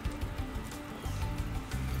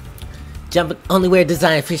 Jumping, only way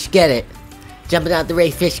design, fish get it. Jumping out the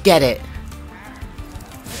way, fish get it.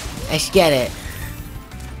 Fish get it.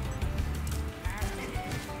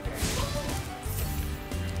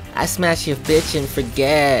 I smash your bitch and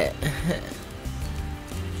forget.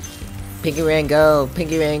 Pinky Rain go,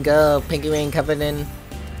 Pinky Rain go, Pinky Rain covered in...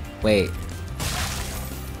 Wait.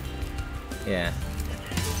 Yeah.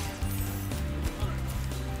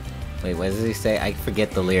 Wait, what does he say? I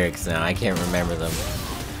forget the lyrics now, I can't remember them.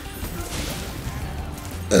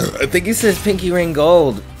 I think he says Pinky Ring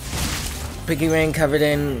Gold. Pinky Ring covered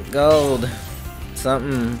in gold.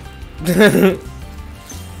 Something.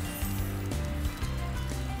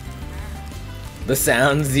 The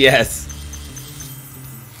sounds, yes.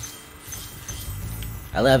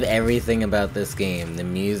 I love everything about this game. The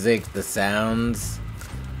music, the sounds,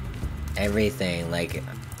 everything. Like,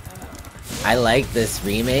 I like this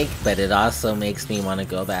remake, but it also makes me want to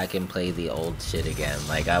go back and play the old shit again.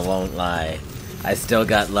 Like, I won't lie. I still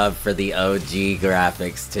got love for the OG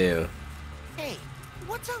graphics too. Hey,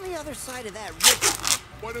 what's on the other side of that river?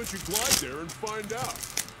 Why don't you glide there and find out?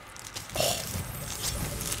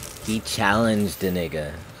 He challenged a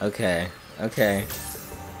nigga. Okay, okay.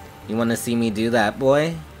 You wanna see me do that,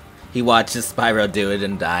 boy? He watches Spyro do it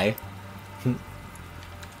and die.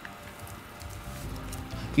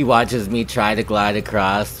 He watches me try to glide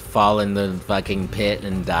across, fall in the fucking pit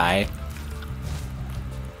and die.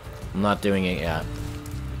 I'm not doing it yet.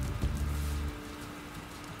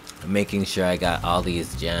 I'm making sure I got all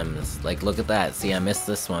these gems. Like, look at that. See, I missed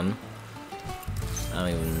this one. I don't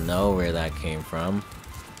even know where that came from.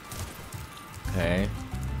 Okay.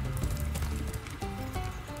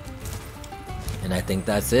 And I think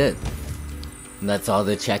that's it. And that's all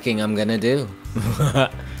the checking I'm gonna do.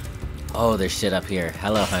 Oh, there's shit up here.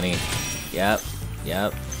 Hello, honey. Yep.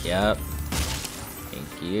 Yep. Yep.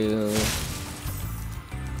 Thank you.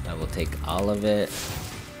 I will take all of it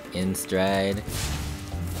in stride.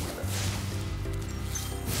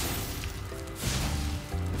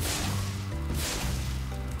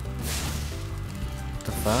 What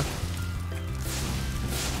the fuck?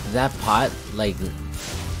 Did that pot, like,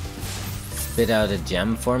 spit out a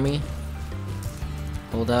gem for me?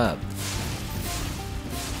 Hold up.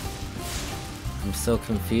 I'm so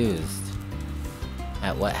confused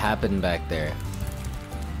at what happened back there.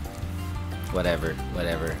 Whatever,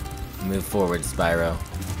 whatever. Move forward, Spyro.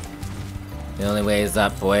 The only way is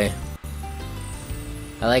up, boy.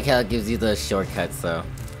 I like how it gives you those shortcuts, though.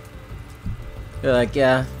 You're like,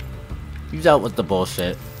 yeah, you dealt with the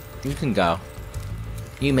bullshit. You can go.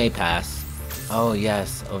 You may pass. Oh,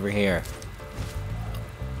 yes, over here.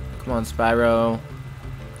 Come on, Spyro.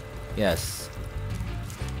 Yes.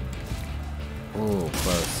 Ooh,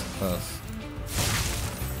 close, close.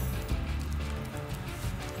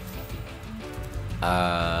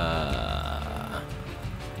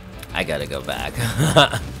 I gotta go back.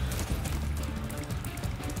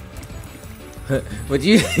 Would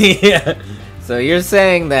you? Yeah. So you're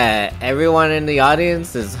saying that everyone in the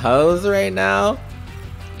audience is hoes right now?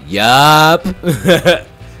 Yup.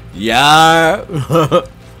 Yup.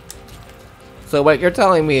 So what you're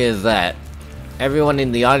telling me is that everyone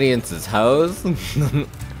in the audience is hoes?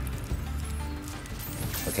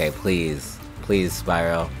 Okay, please. Please,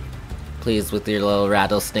 Spyro. Please, with your little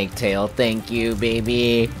rattlesnake tail. Thank you,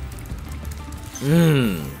 baby.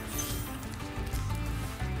 Mmm.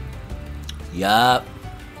 Yup.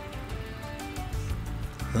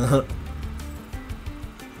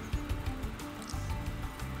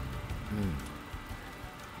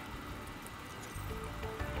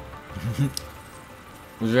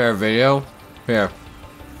 Is there a video? Here.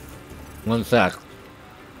 One sec.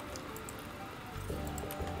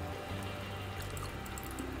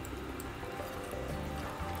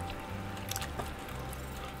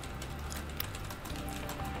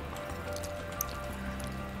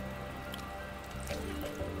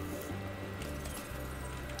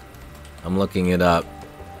 I'm looking it up.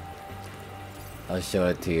 I'll show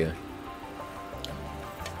it to you.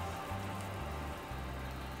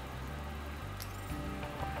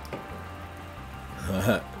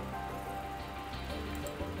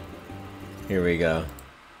 Here we go.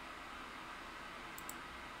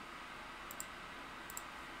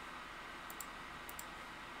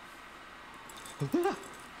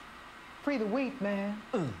 Free the wheat, man.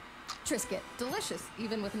 Trisket, delicious,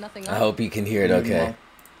 even with nothing I on. hope you can hear it okay.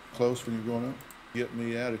 Close when you're going up.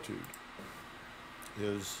 Getting the attitude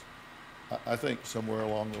is, I think somewhere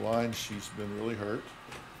along the line she's been really hurt,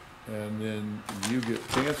 and then you get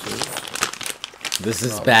cancer. This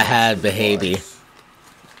is bad behavior.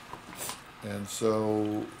 And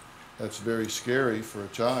so that's very scary for a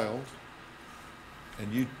child.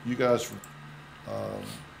 And you guys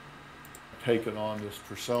taken on this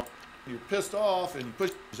persona. You're pissed off, and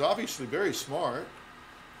she's obviously very smart,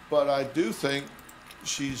 but I do think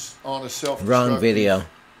she's on a self-destructive Wrong video.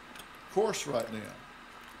 course right now.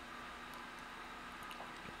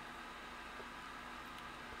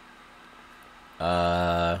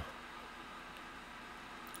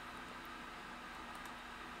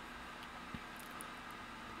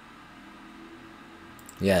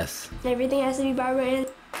 Yes. Everything has to be barbarian.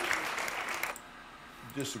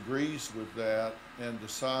 Disagrees with that and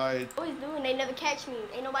decide Always do, and they never catch me.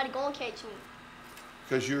 Ain't nobody gonna catch me.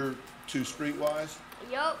 because you're too streetwise.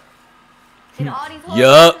 Yup. And all these hoes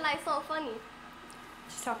Yup. acting like so funny.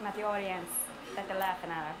 She's talking about the audience, that they're laughing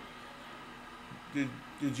at her.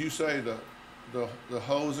 Did you say the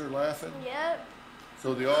hoes are laughing? Yep.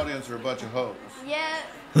 So the audience are a bunch of hoes. Yeah.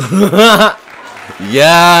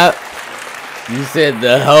 Yeah. You said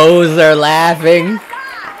the hoes are laughing.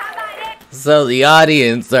 So the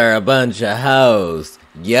audience are a bunch of hoes.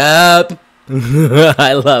 Yup.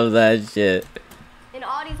 I love that shit. And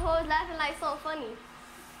all these hoes laughing like so funny.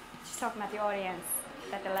 She's talking about the audience,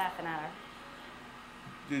 that they're laughing at her.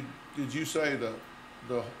 Did you say the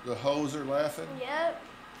hoes are laughing? Yep.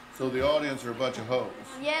 So the audience are a bunch of hoes.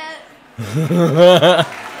 Yeah.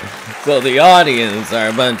 So the audience are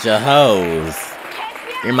a bunch of hoes.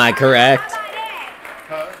 Am I correct?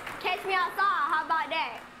 Huh? Catch me outside. How about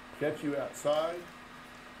that? Catch you outside?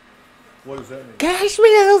 What does that mean? Catch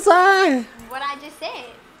me outside. What I just said.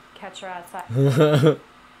 Catch her outside.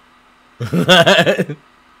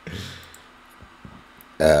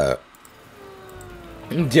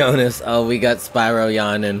 Jonas, oh, we got Spyro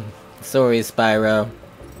yawning. Sorry, Spyro.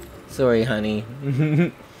 Sorry, honey.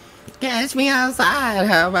 Catch me outside.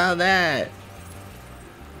 How about that?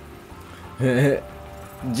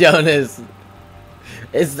 Jonas.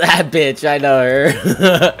 It's that bitch. I know her.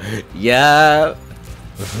 Yeah.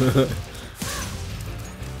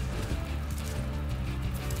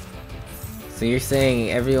 So you're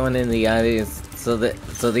saying everyone in the audience, so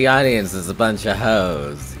the audience is a bunch of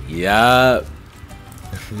hoes. Yup.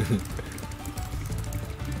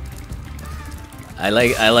 I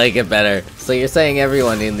like it better. So you're saying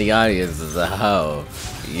everyone in the audience is a hoe.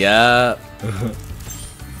 Yup.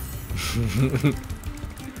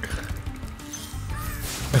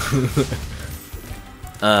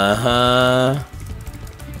 Uh-huh.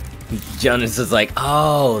 Jonas is like,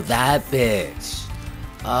 oh, that bitch.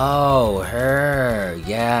 Oh, her.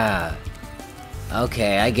 Yeah.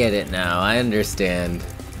 Okay, I get it now. I understand.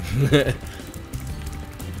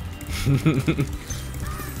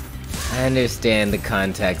 I understand the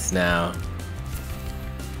context now.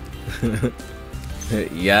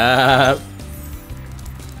 Yup.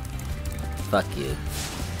 Fuck you.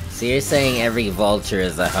 So you're saying every vulture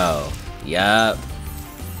is a hoe? Yup.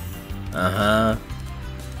 Uh-huh.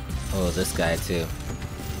 Oh, this guy too.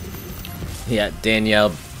 Yeah,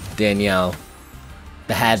 Danielle.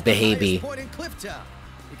 Bad behavior. Point in Clifftop.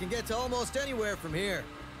 You can get to almost anywhere from here.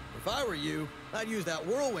 If I were you, I'd use that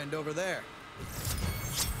whirlwind over there.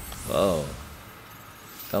 Whoa.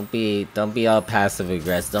 Don't be all passive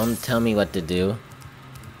aggressive. Don't tell me what to do.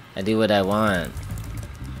 I do what I want.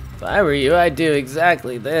 If I were you, I'd do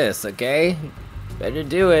exactly this, okay? Better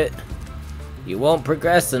do it. You won't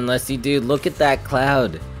progress unless you do. Look at that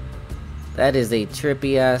cloud. That is a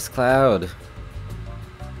trippy ass cloud.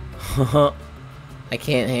 I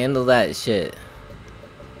can't handle that shit.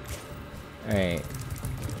 Alright.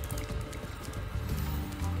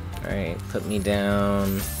 Alright, put me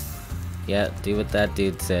down. Yeah, do what that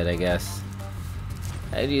dude said, I guess.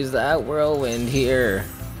 I'd use that whirlwind here.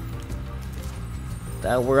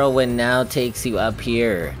 That whirlwind now takes you up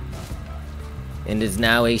here. And is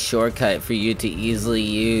now a shortcut for you to easily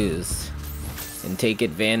use. And take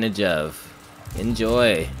advantage of.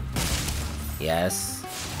 Enjoy. Yes.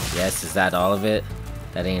 Yes, is that all of it?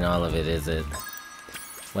 That ain't all of it, is it?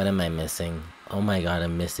 What am I missing? Oh my god,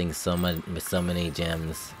 I'm missing so many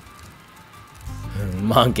gems.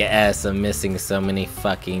 Monk ass, I'm missing so many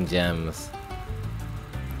fucking gems.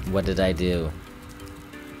 What did I do?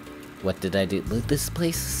 What did I do? Look, this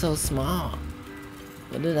place is so small.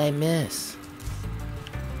 What did I miss?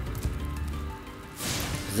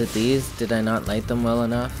 Is it these? Did I not light them well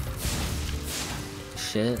enough?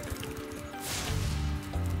 Shit.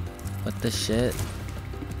 What the shit?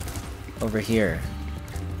 Over here.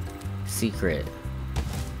 Secret.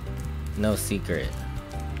 No secret.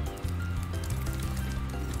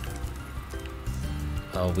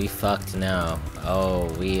 Oh, we fucked now.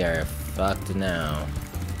 Oh, we are fucked now.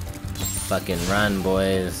 Fucking run,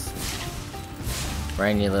 boys.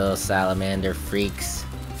 Run, you little salamander freaks.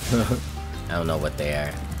 I don't know what they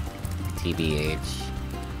are. TBH.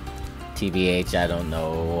 TBH, I don't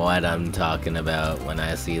know what I'm talking about when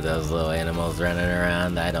I see those little animals running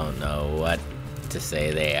around. I don't know what to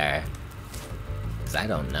say they are. 'Cause I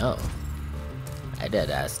don't know. I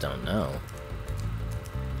deadass don't know.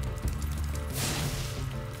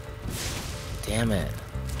 Damn it.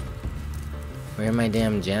 Where are my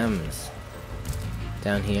damn gems?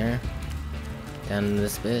 Down here? Down in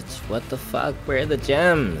this bitch? What the fuck? Where are the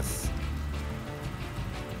gems?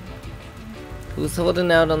 Who's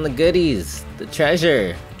holding out on the goodies? The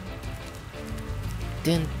treasure?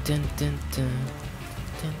 Dun dun dun dun.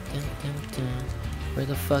 Dun dun dun dun. Where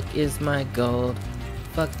the fuck is my gold?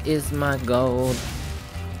 Fuck is my gold?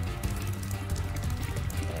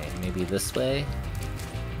 Okay, maybe this way?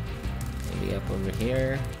 Maybe up over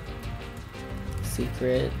here?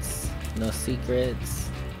 Secrets? No secrets?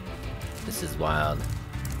 This is wild.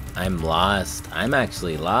 I'm lost. I'm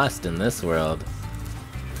actually lost in this world.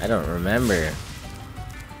 I don't remember.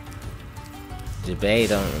 Jabay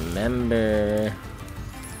don't remember.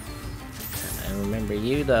 I remember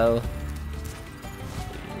you though.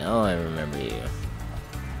 You know I remember you.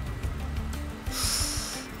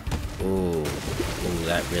 Ooh. Ooh,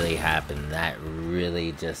 that really happened. That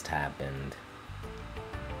really just happened.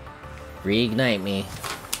 Reignite me.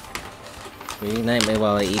 Reignite me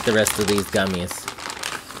while I eat the rest of these gummies.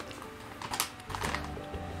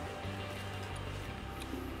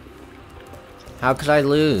 How could I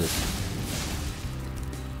lose?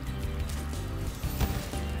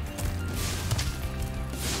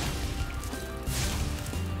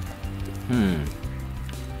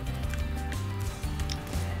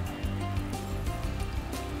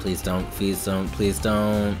 Please don't, please don't, please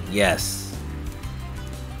don't. Yes.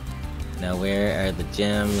 Now where are the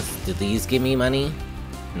gems? Do these give me money?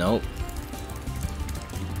 Nope.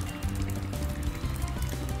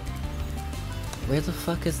 Where the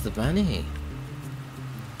fuck is the money?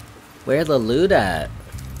 Where the loot at?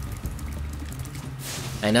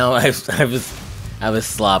 I know I was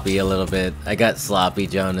sloppy a little bit. I got sloppy,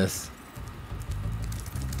 Jonas.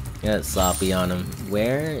 Got sloppy on him.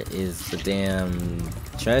 Where is the damn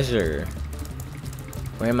treasure?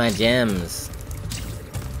 Where are my gems?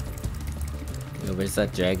 Yo, where's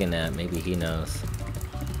that dragon at? Maybe he knows.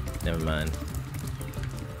 Never mind.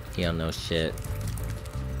 He don't know shit.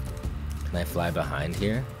 Can I fly behind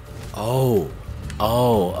here? Oh!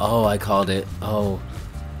 Oh, oh, I called it. Oh.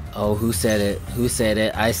 Oh, who said it? Who said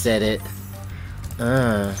it? I said it.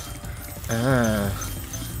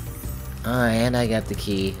 And I got the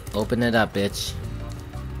key. Open it up, bitch.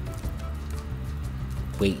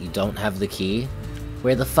 Wait, you don't have the key?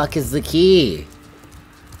 Where the fuck is the key?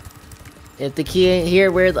 If the key ain't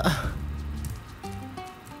here, where the...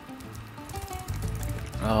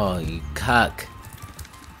 Oh, you cuck.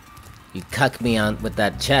 You cuck me on with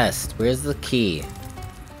that chest. Where's the key?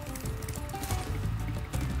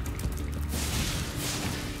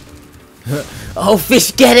 Oh,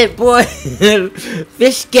 fish get it, boy!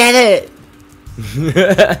 Fish get it!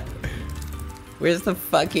 Where's the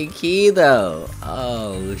fucking key, though?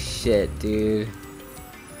 Oh, shit, dude.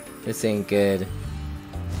 This ain't good.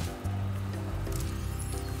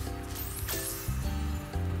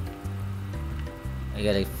 I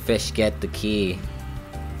gotta fish get the key.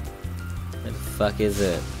 Where the fuck is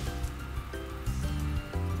it?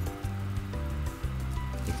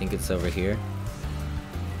 You think it's over here?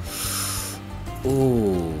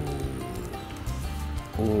 Ooh.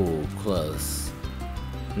 Ooh, close.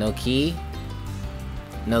 No key?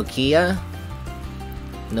 Nokia?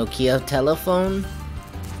 Nokia telephone?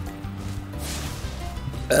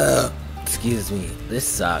 Excuse me. This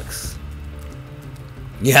sucks.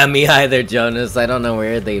 Yeah, me either, Jonas. I don't know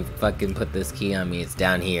where they fucking put this key on me. It's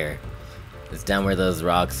down here. It's down where those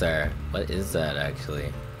rocks are. What is that,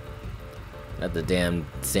 actually? At the damn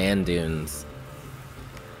sand dunes.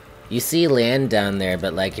 You see land down there,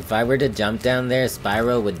 but like if I were to jump down there,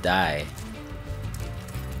 Spyro would die.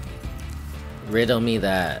 Riddle me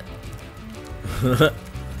that.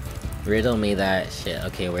 Riddle me that shit.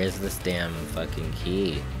 Okay, where's this damn fucking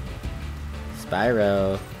key?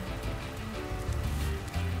 Spyro.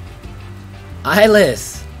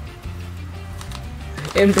 Eyeless!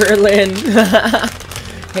 In Berlin!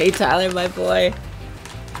 Hey Tyler, my boy.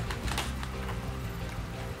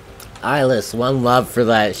 Eyeless, one love for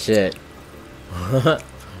that shit.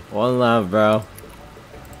 One love, bro.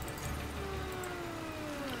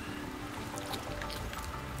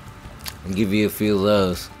 I'll give you a few of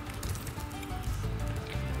those.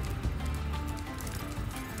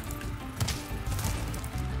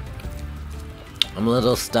 I'm a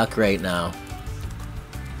little stuck right now.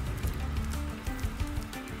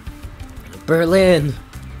 Berlin!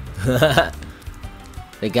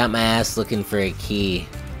 They got my ass looking for a key.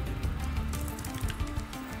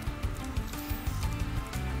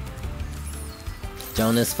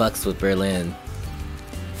 Jonas fucks with Berlin.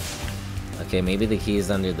 Okay, maybe the key is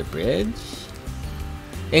under the bridge?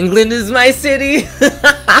 England is my city!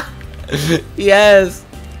 Yes!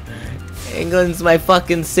 England's my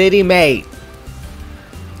fucking city, mate!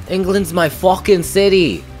 England's my fucking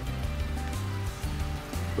city!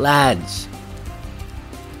 Lads.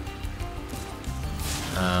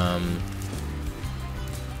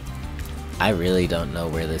 I really don't know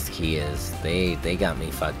where this key is. They got me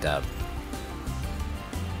fucked up.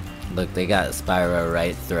 Look, they got Spyro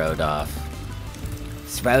right throwed off.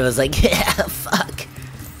 Spyro's like, yeah, fuck.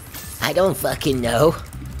 I don't fucking know.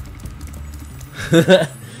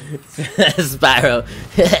 Spyro.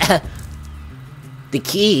 The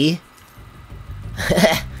key?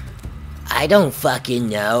 I don't fucking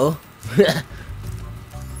know.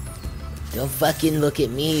 Don't fucking look at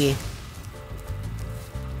me.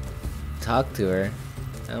 Talk to her.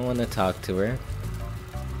 I don't want to talk to her.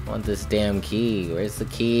 I want this damn key. Where's the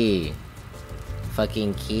key?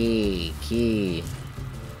 Fucking key. Key.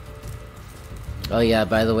 Oh yeah,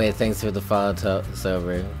 by the way, thanks for the follow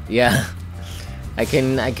sober. Yeah. I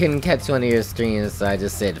couldn't catch one of your streams, so I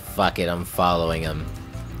just said, fuck it, I'm following him.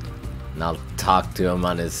 And I'll talk to him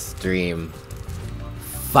on his stream.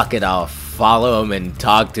 Fuck it, I'll follow him and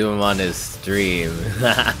talk to him on his stream.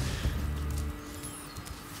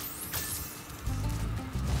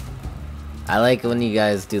 I like when you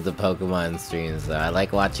guys do the Pokemon streams, though. I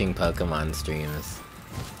like watching Pokemon streams.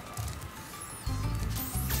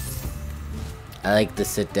 I like to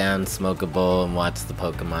sit down, smoke a bowl, and watch the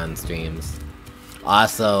Pokemon streams.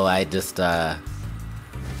 Also, I just,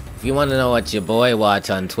 if you want to know what your boy watch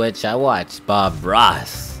on Twitch, I watch Bob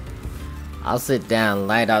Ross. I'll sit down,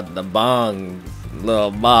 light out the bong,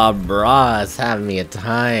 little Bob Ross, have me a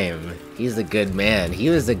time. He's a good man. He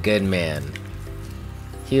was a good man.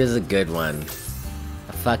 He was a good one.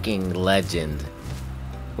 A fucking legend.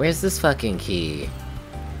 Where's this fucking key?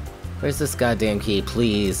 Where's this goddamn key?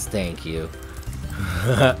 Please, thank you.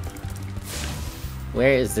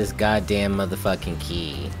 Where is this goddamn motherfucking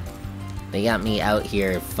key? They got me out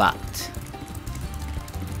here fucked.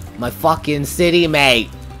 My fucking city, mate!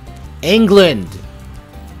 England!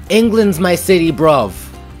 England's my city, bruv!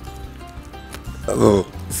 Oh,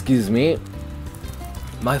 excuse me.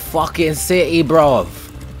 My fucking city, bruv!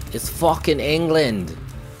 It's fucking England!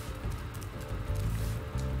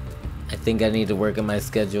 I think I need to work on my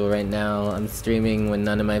schedule right now. I'm streaming when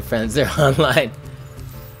none of my friends are online.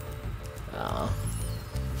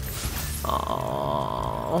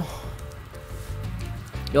 Aww.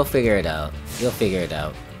 You'll figure it out. You'll figure it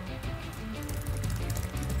out.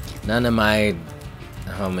 None of my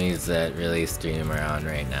homies that really stream are on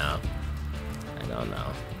right now. I don't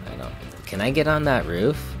know. Can I get on that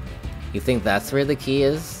roof? You think that's where the key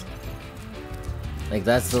is? Like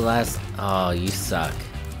that's the last... Oh, you suck.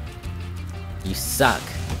 You suck.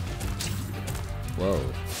 Whoa.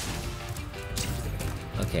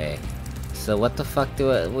 Okay. So what the fuck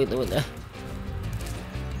do I... Wait.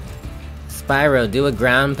 Spyro, do a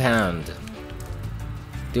ground pound.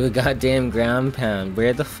 Do a goddamn ground pound.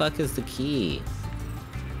 Where the fuck is the key?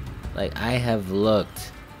 Like, I have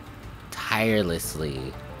looked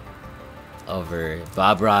tirelessly over...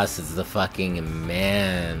 Bob Ross is the fucking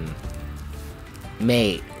man.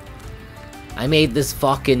 Mate. I made this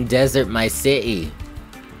fucking desert my city.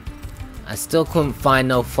 I still couldn't find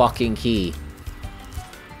no fucking key.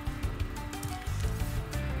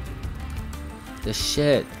 The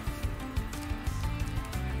shit.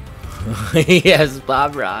 Yes,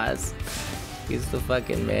 Bob Ross. He's the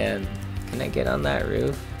fucking man. Can I get on that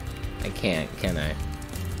roof? I can't, can I?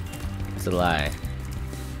 It's a lie.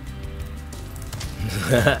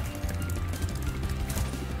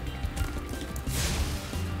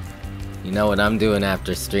 You know what I'm doing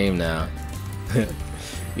after stream now.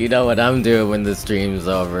 You know what I'm doing when the stream's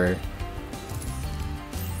over.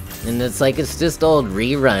 And it's like, it's just old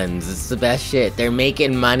reruns. It's the best shit. They're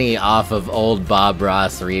making money off of old Bob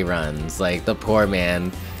Ross reruns. Like, the poor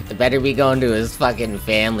man. It better be going to his fucking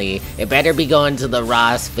family. It better be going to the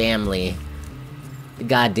Ross family. The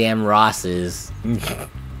goddamn Rosses.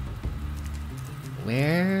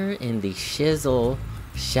 Where in the shizzle,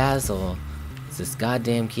 shazzle is this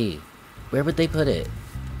goddamn key? Where would they put it?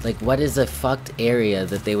 Like, what is a fucked area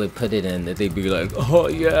that they would put it in that they'd be like, oh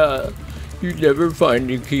yeah, you never find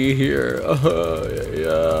a key here.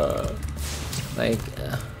 Yeah. Like,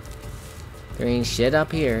 there ain't shit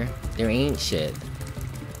up here. There ain't shit.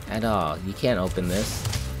 At all. You can't open this.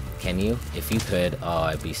 Can you? If you could, oh,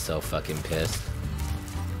 I'd be so fucking pissed.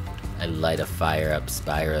 I'd light a fire up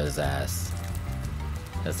Spyro's ass.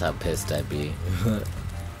 That's how pissed I'd be.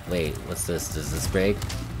 Wait, what's this? Does this break?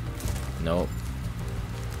 Nope.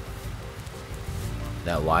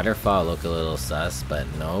 That waterfall look a little sus, but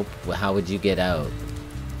nope. Well, how would you get out?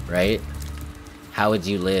 Right? How would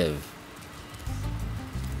you live?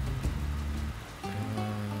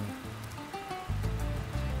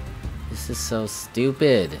 This is so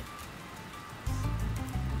stupid.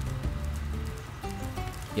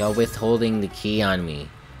 Y'all withholding the key on me.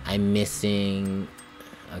 I'm missing...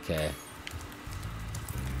 Okay.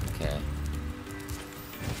 Okay.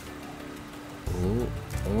 Ooh,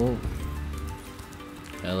 ooh.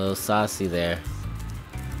 Got a little saucy there.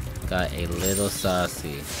 Got a little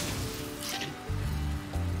saucy.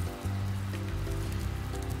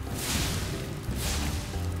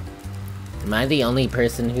 Am I the only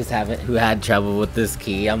person who had trouble with this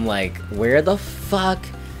key? I'm like, where the fuck?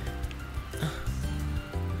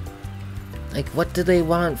 Like, what do they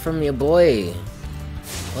want from your boy?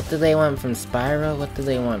 What do they want from Spyro? What do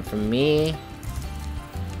they want from me?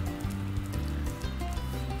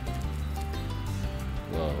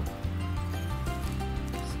 Whoa.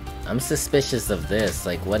 I'm suspicious of this.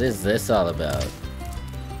 Like, what is this all about?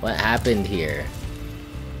 What happened here?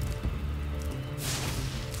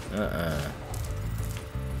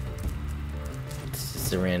 It's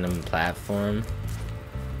just a random platform.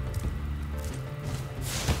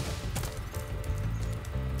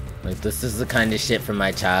 Like, this is the kind of shit from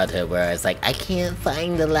my childhood where I was like, I can't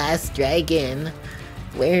find the last dragon.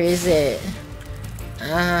 Where is it?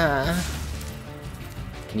 Ah.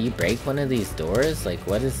 Can you break one of these doors? Like,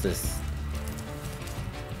 what is this?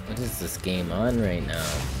 What is this game on right now?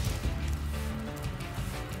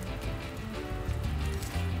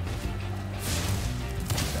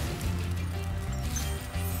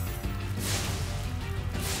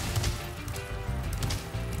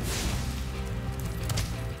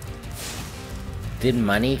 Did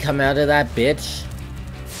money come out of that bitch?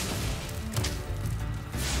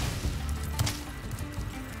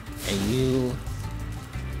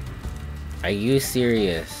 Are you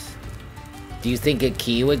serious? Do you think a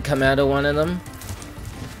key would come out of one of them?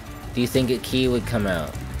 Do you think a key would come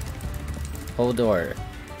out? Hold door.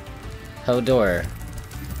 Hold door.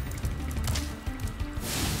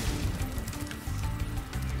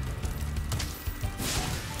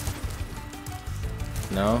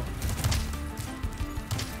 No?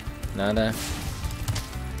 Nada?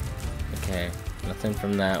 Okay, nothing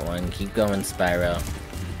from that one. Keep going, Spyro.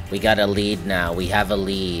 We got a lead now. We have a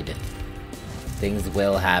lead. Things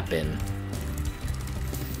will happen.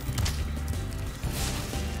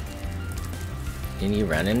 Can you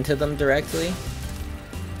run into them directly?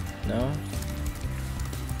 No?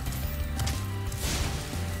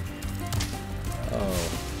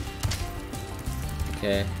 Oh.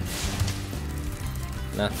 Okay.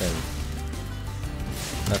 Nothing.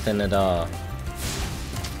 Nothing at all.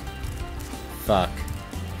 Fuck.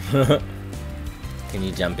 Can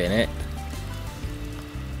you jump in it?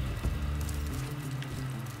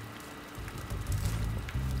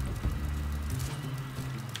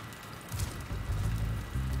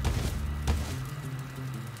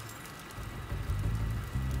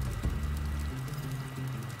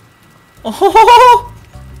 Oh!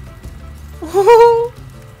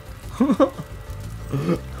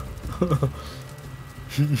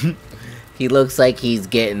 He looks like he's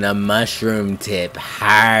getting a mushroom tip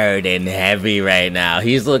hard and heavy right now.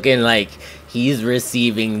 He's looking like he's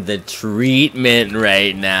receiving the treatment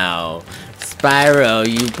right now. Spyro,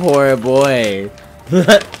 you poor boy.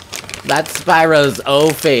 That's Spyro's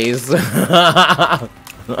O face.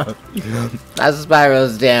 That's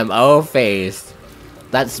Spyro's damn O face.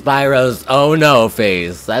 That's Spyro's oh no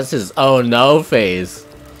face. That's his oh no face.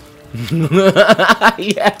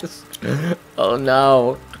 Yes. Oh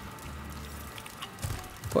no.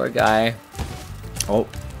 Poor guy. Oh.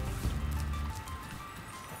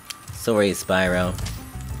 Sorry, Spyro.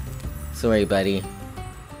 Sorry, buddy.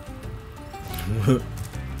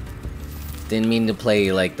 Didn't mean to play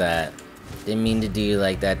you like that. Didn't mean to do you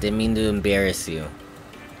like that. Didn't mean to embarrass you.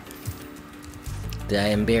 Did I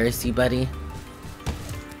embarrass you, buddy?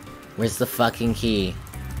 Where's the fucking key?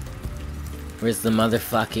 Where's the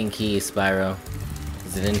motherfucking key, Spyro?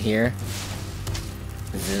 Is it in here?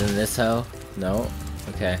 Is it in this hoe? No?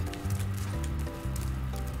 Okay.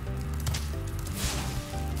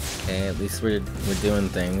 Okay, at least we're doing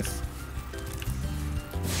things.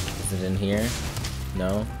 Is it in here?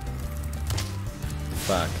 No?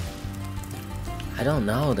 Fuck. I don't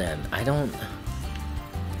know then. I don't...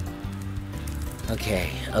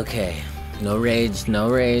 Okay, okay. No rage, no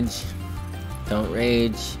rage. Don't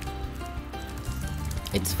rage.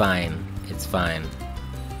 It's fine. It's fine.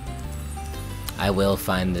 I will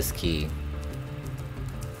find this key.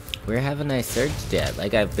 Where haven't I searched yet?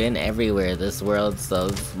 Like, I've been everywhere. This world's so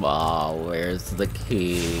small. Where's the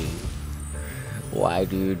key? Why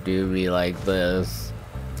do you do me like this?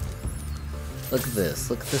 Look at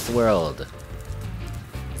this. Look at this world.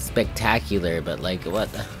 Spectacular, but like, what?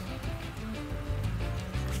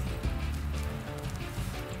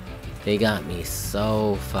 They got me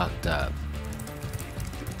so fucked up.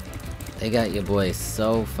 They got your boy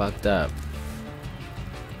so fucked up.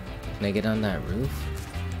 Can I get on that roof?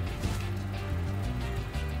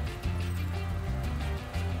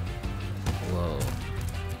 Whoa.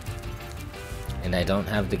 And I don't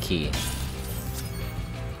have the key.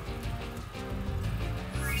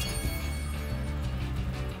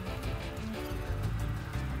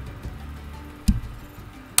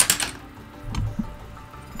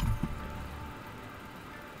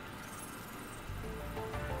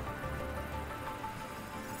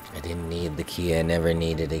 I didn't need the key. I never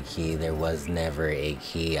needed a key. There was never a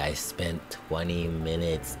key. I spent 20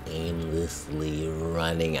 minutes aimlessly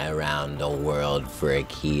running around the world for a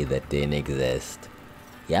key that didn't exist.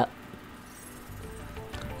 Yep.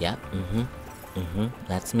 Yep.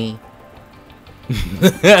 That's me.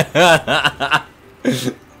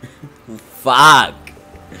 Fuck.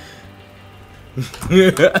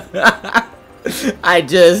 I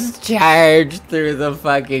just charged through the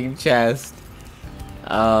fucking chest.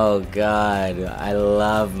 Oh god, I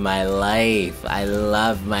love my life. I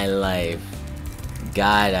love my life.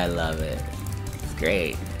 God, I love it. It's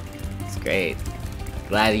great. It's great.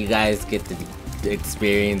 Glad you guys get to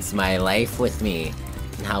experience my life with me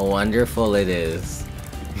and how wonderful it is.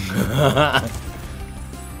 At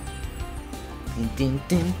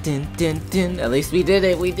least we did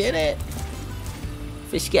it. We did it.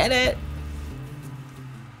 Fish get it.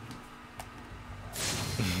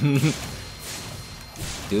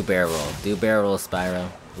 Do barrel roll. Do barrel roll, Spyro.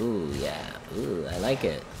 Ooh, yeah. Ooh, I like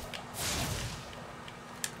it.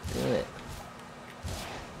 Do it.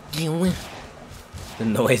 The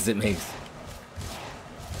noise it makes.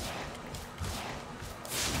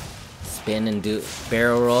 Spin and do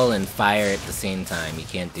barrel roll and fire at the same time. You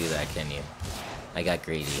can't do that, can you? I got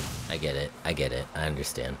greedy. I get it. I get it. I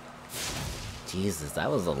understand. Jesus, that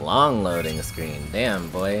was a long loading screen. Damn,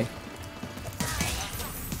 boy.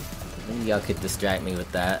 Y'all could distract me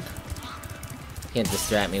with that. Can't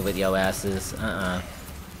distract me with yo asses. Okay,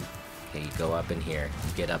 you go up in here.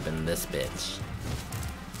 You get up in this bitch.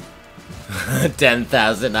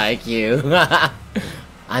 10,000 IQ.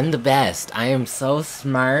 I'm the best. I am so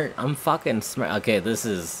smart. I'm fucking smart. Okay, this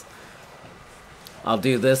is... I'll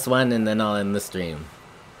do this one and then I'll end the stream.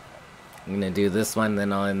 I'm gonna do this one,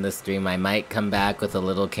 then I'll end the stream. I might come back with a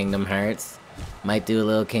little Kingdom Hearts. Might do a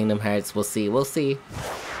little Kingdom Hearts. We'll see. We'll see.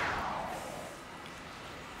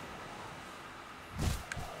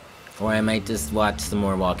 Or I might just watch some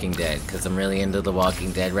more Walking Dead, because I'm really into The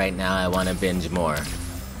Walking Dead right now. I want to binge more.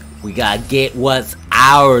 We gotta get what's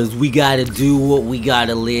ours. We gotta do what we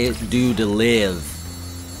gotta do to live.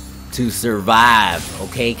 To survive.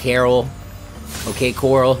 Okay, Carol? Okay,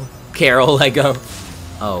 Coral? Carol, I go.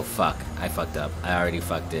 Oh, fuck. I fucked up. I already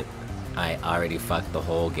fucked it. I already fucked the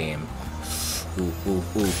whole game.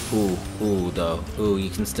 Ooh, though. Ooh, you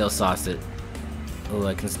can still sauce it. Ooh,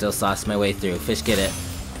 I can still sauce my way through. Fish get it.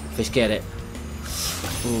 Fish get it.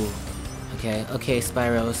 Ooh. Okay, okay,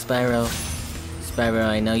 Spyro, Spyro,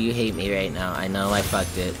 I know you hate me right now. I know I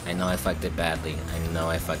fucked it. I know I fucked it badly. I know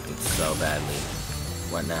I fucked it so badly.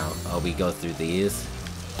 What now? Oh, we go through these?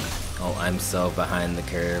 Oh, I'm so behind the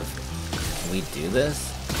curve. Can we do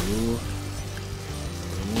this? Ooh.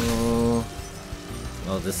 Ooh.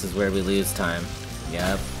 Oh, this is where we lose time.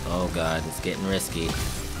 Yep. Oh god, it's getting risky.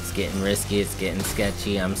 It's getting risky, it's getting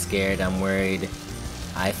sketchy. I'm scared, I'm worried.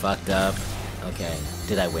 I fucked up. Okay.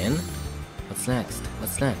 Did I win? What's next?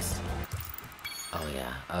 What's next?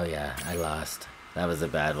 Oh yeah, I lost. That was a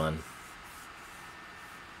bad one.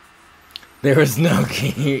 There was no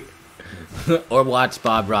key. Or watch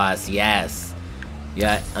Bob Ross, yes.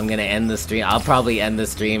 Yeah, I'm gonna end the stream. I'll probably end the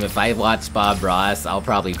stream. If I watch Bob Ross, I'll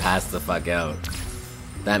probably pass the fuck out.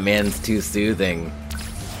 That man's too soothing.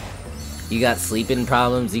 You got sleeping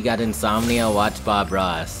problems, you got insomnia, watch Bob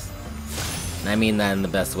Ross. And I mean that in the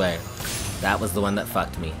best way. That was the one that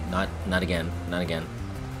fucked me. Not again. Not again.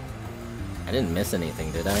 I didn't miss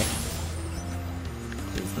anything, did I?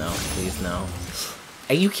 Please no. Please no.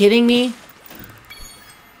 Are you kidding me?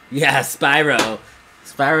 Yeah, Spyro.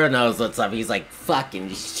 Spyro knows what's up. He's like, fucking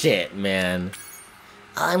shit, man.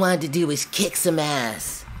 All I wanted to do was kick some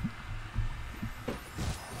ass.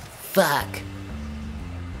 Fuck.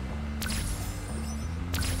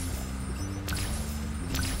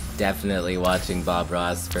 Definitely watching Bob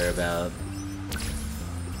Ross for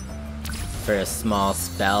a small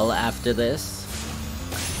spell after this.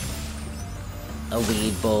 A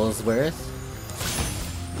weed bowl's worth.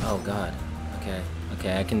 Oh god. Okay.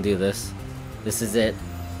 Okay, I can do this. This is it.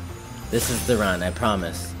 This is the run, I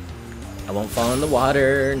promise. I won't fall in the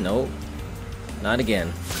water. Nope. Not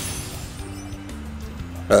again.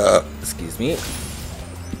 Excuse me.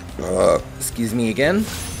 Excuse me again.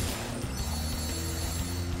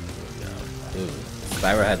 Ooh.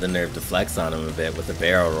 Spyro had the nerve to flex on him a bit with a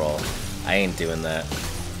barrel roll. I ain't doing that.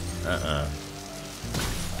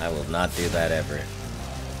 I will not do that ever.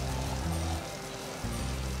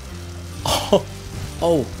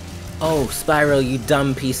 Oh, Spyro, you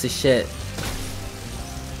dumb piece of shit.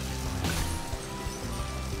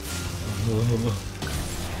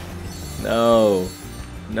 No.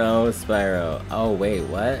 No, Spyro. Oh, wait,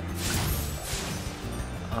 what?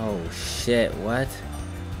 Oh, shit, what?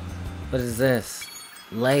 What is this?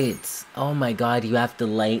 Lights. Oh my god, you have to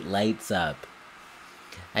light lights up.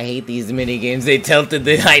 I hate these minigames. They tilted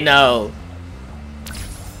the... I know.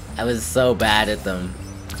 I was so bad at them.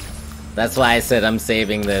 That's why I said I'm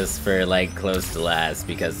saving this for, like, close to last,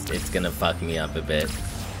 because it's gonna fuck me up a bit.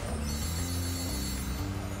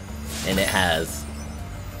 And it has.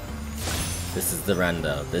 This is the run,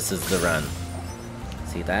 though. This is the run.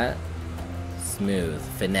 See that? Smooth.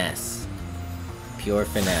 Finesse. Pure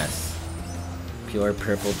finesse. Pure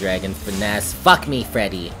purple dragon finesse. Fuck me,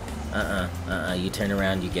 Freddy! You turn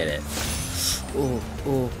around, you get it. Ooh,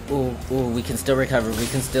 we can still recover. We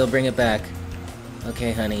can still bring it back.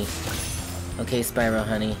 Okay, honey. Okay, Spyro,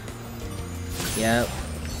 honey. Yep.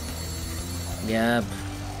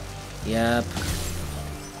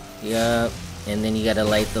 And then you gotta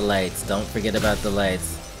light the lights. Don't forget about the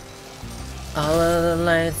lights. All of the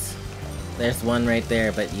lights. There's one right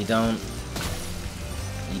there, but you don't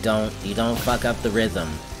fuck up the rhythm.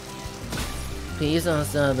 Please don't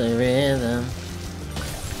stop the rhythm.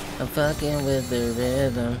 I'm fucking with the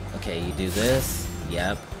rhythm. Okay, you do this.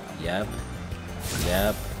 Yep.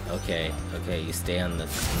 Okay, you stay on the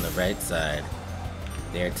right side.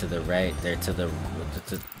 There to the right, there to the...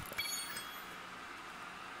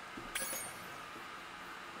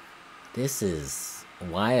 This is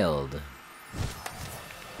wild.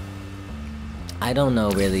 I don't know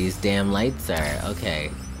where these damn lights are.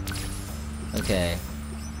 Okay.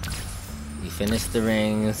 You finish the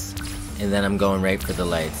rings, and then I'm going right for the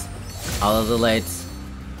lights. All of the lights.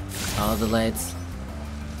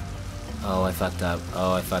 Oh, I fucked up.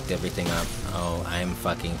 Oh, I fucked everything up. Oh, I'm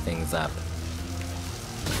fucking things up.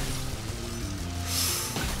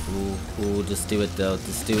 Ooh, just do it though.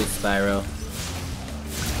 Just do it, Spyro.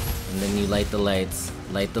 And then you light the lights.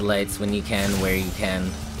 Light the lights when you can, where you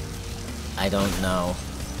can. I don't know.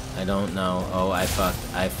 Oh, I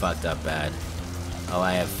fucked up bad. Oh,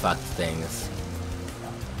 I have fucked things.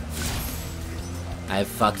 I've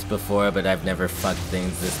fucked before, but I've never fucked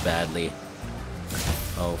things this badly.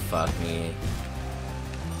 Oh, fuck me.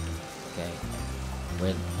 Okay.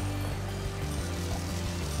 Where...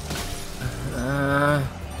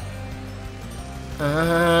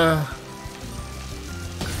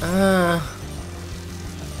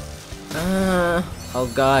 Oh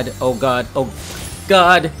god, oh god, oh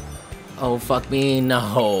god! Oh fuck me,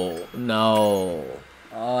 no.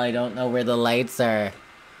 Oh, I don't know where the lights are.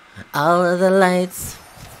 All of the lights.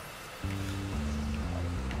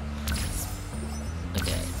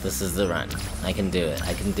 Okay, this is the run. I can do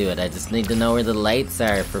it, I just need to know where the lights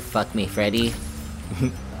are for fuck me, Freddy.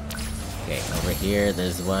 Okay, over here,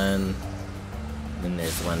 there's one. Then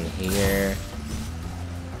there's one here.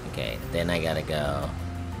 Okay, then I gotta go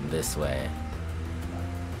this way.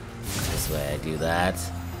 This way, I do that.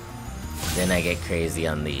 Then I get crazy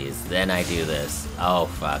on these. Then I do this. Oh,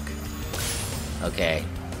 fuck. Okay.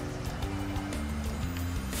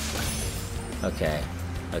 Okay.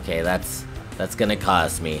 Okay, that's gonna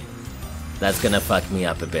cost me. That's gonna fuck me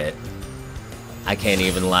up a bit. I can't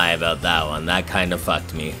even lie about that one. That kind of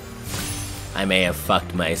fucked me. I may have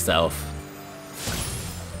fucked myself.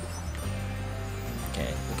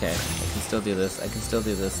 Okay, okay. I can still do this. I can still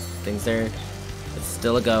do this. Things are... It's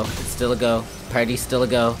still a go. It's still a go. Party's still a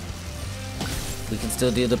go. We can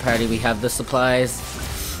still do the party. We have the supplies.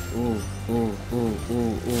 Ooh, ooh, ooh,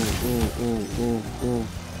 ooh, ooh, ooh, ooh, ooh,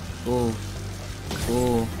 ooh,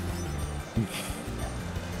 ooh.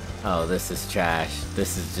 Oh, this is trash.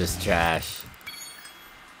 This is just trash.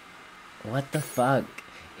 What the fuck?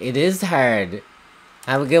 It is hard.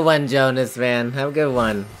 Have a good one, Jonas, man. Have a good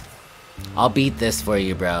one. I'll beat this for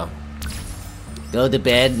you, bro. Go to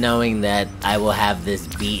bed knowing that I will have this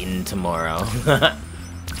beaten tomorrow.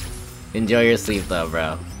 Enjoy your sleep, though,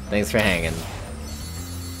 bro. Thanks for hanging.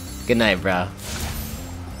 Good night, bro.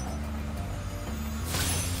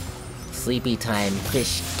 Sleepy time.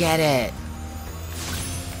 Fish, get it!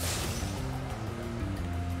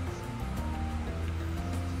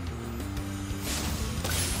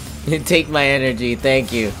 Take my energy,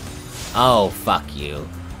 thank you. Oh, fuck you.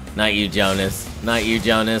 Not you, Jonas. Not you,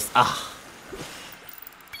 Jonas. Ah.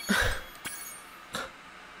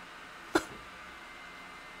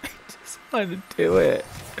 I just want to do it.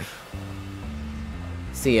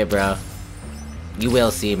 See ya, bro. You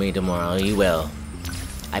will see me tomorrow, you will.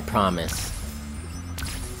 I promise.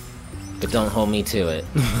 But don't hold me to it.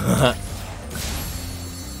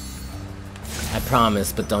 I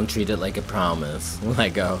promise, but don't treat it like a promise.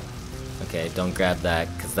 Let go. Okay, don't grab that,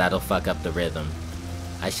 because that'll fuck up the rhythm.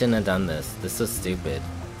 I shouldn't have done this. This was stupid.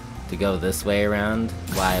 To go this way around?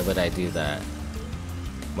 Why would I do that?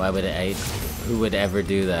 Why would I... Who would ever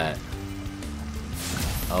do that?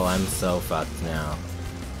 Oh, I'm so fucked now.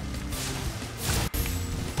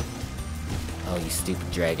 Oh, you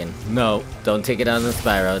stupid dragon. No, don't take it out on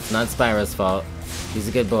Spyro. It's not Spyro's fault. He's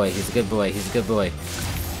a good boy. He's a good boy. He's a good boy.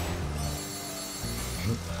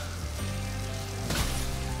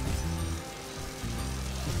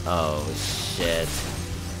 Oh, shit.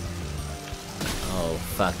 Oh,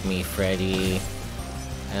 fuck me, Freddy.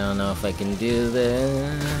 I don't know if I can do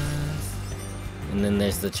this. And then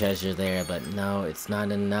there's the treasure there, but no, it's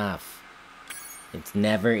not enough. It's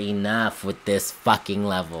never enough with this fucking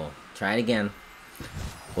level. Try it again.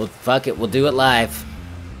 Well, fuck it, we'll do it live.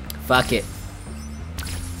 Fuck it.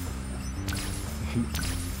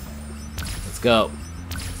 Let's go.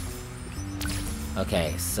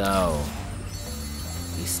 Okay, so...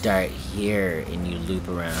 You start here and you loop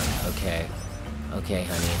around. Okay. Okay,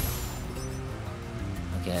 honey.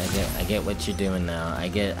 Okay, I get what you're doing now. I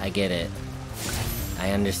get it.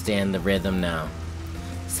 I understand the rhythm now.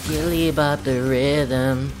 Skilly bop the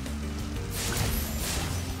rhythm.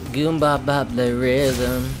 Goom bop bop the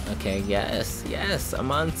rhythm. Okay, yes, yes,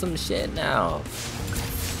 I'm on some shit now.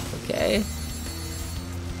 Okay.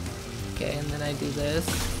 Okay, and then I do this.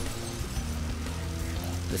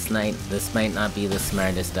 This might not be the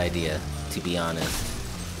smartest idea, to be honest.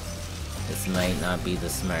 This might not be the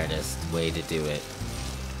smartest way to do it.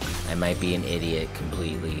 I might be an idiot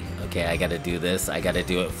completely. Okay, I gotta do this. I gotta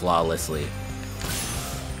do it flawlessly.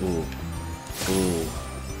 Ooh. Ooh.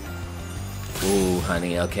 Ooh,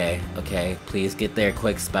 honey, okay. Okay, please get there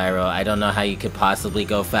quick, Spyro. I don't know how you could possibly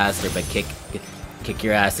go faster, but kick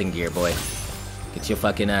your ass in gear, boy. Get your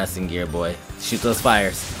fucking ass in gear, boy. Shoot those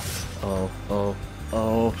fires. Oh, oh.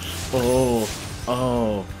 Oh, oh,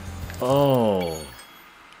 oh, oh.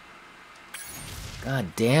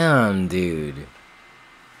 God damn, dude.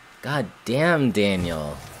 God damn,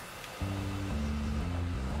 Daniel.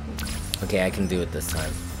 Okay, I can do it this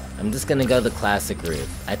time. I'm just gonna go the classic route.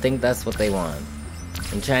 I think that's what they want.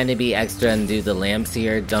 I'm trying to be extra and do the lamps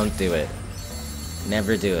here. Don't do it.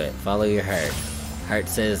 Never do it. Follow your heart. Heart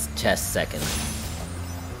says chest second.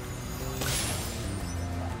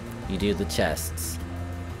 You do the chests.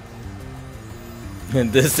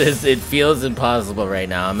 It feels impossible right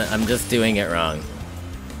now. I'm just doing it wrong.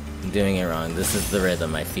 I'm doing it wrong. This is the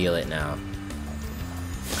rhythm. I feel it now.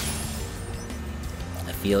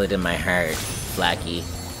 I feel it in my heart, Flacky.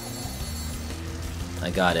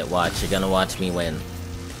 I got it. Watch. You're gonna watch me win.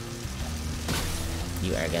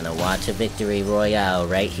 You are gonna watch a victory royale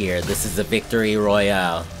right here. This is a victory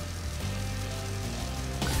royale.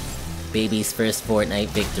 Baby's first Fortnite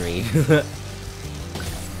victory.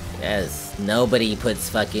 Yes, nobody puts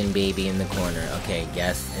fucking baby in the corner. Okay,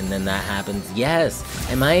 yes, and then that happens. Yes!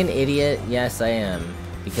 Am I an idiot? Yes, I am.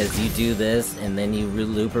 Because you do this, and then you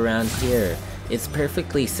loop around here. It's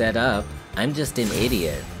perfectly set up. I'm just an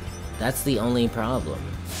idiot. That's the only problem.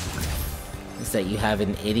 is that you have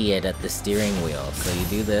an idiot at the steering wheel. So you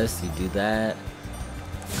do this, you do that,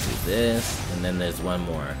 you do this, and then there's one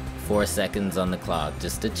more. 4 seconds on the clock,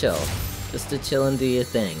 just to chill. Just to chill and do your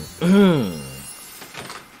thing.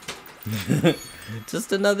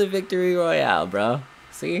 Just another victory royale, bro.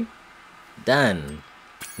 See? Done.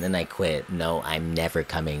 And then I quit. No, I'm never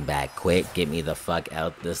coming back. Quit, get me the fuck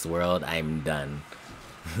out this world. I'm done.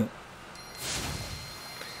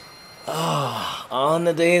 Oh, all in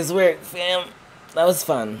the day's work, fam. That was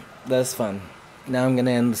fun. That was fun. Now I'm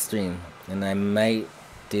gonna end the stream. And I might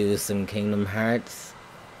do some Kingdom Hearts.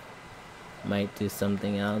 Might do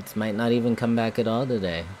something else. Might not even come back at all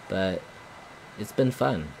today. But it's been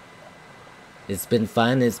fun. It's been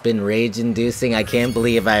fun. It's been rage-inducing. I can't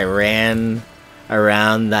believe I ran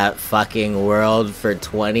around that fucking world for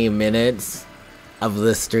 20 minutes of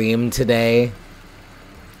the stream today.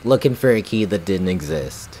 Looking for a key that didn't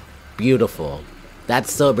exist. Beautiful.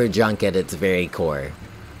 That's sober drunk at its very core.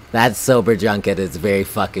 That's sober drunk at its very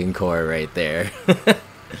fucking core right there.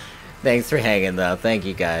 Thanks for hanging though. Thank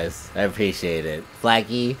you guys. I appreciate it.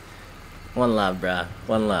 Flaky, one love, bruh.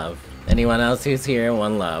 One love. Anyone else who's here,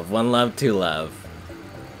 one love. One love, two love.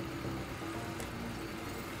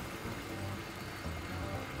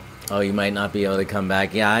 Oh, you might not be able to come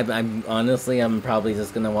back. Yeah, I'm honestly, I'm probably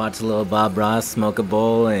just gonna watch a little Bob Ross, smoke a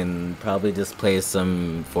bowl, and probably just play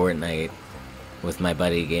some Fortnite with my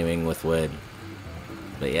buddy Gaming with Wood.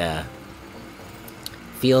 But yeah.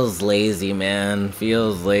 Feels lazy, man.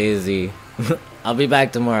 Feels lazy. I'll be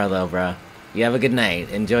back tomorrow though, bro. You have a good night.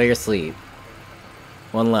 Enjoy your sleep.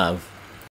 One love.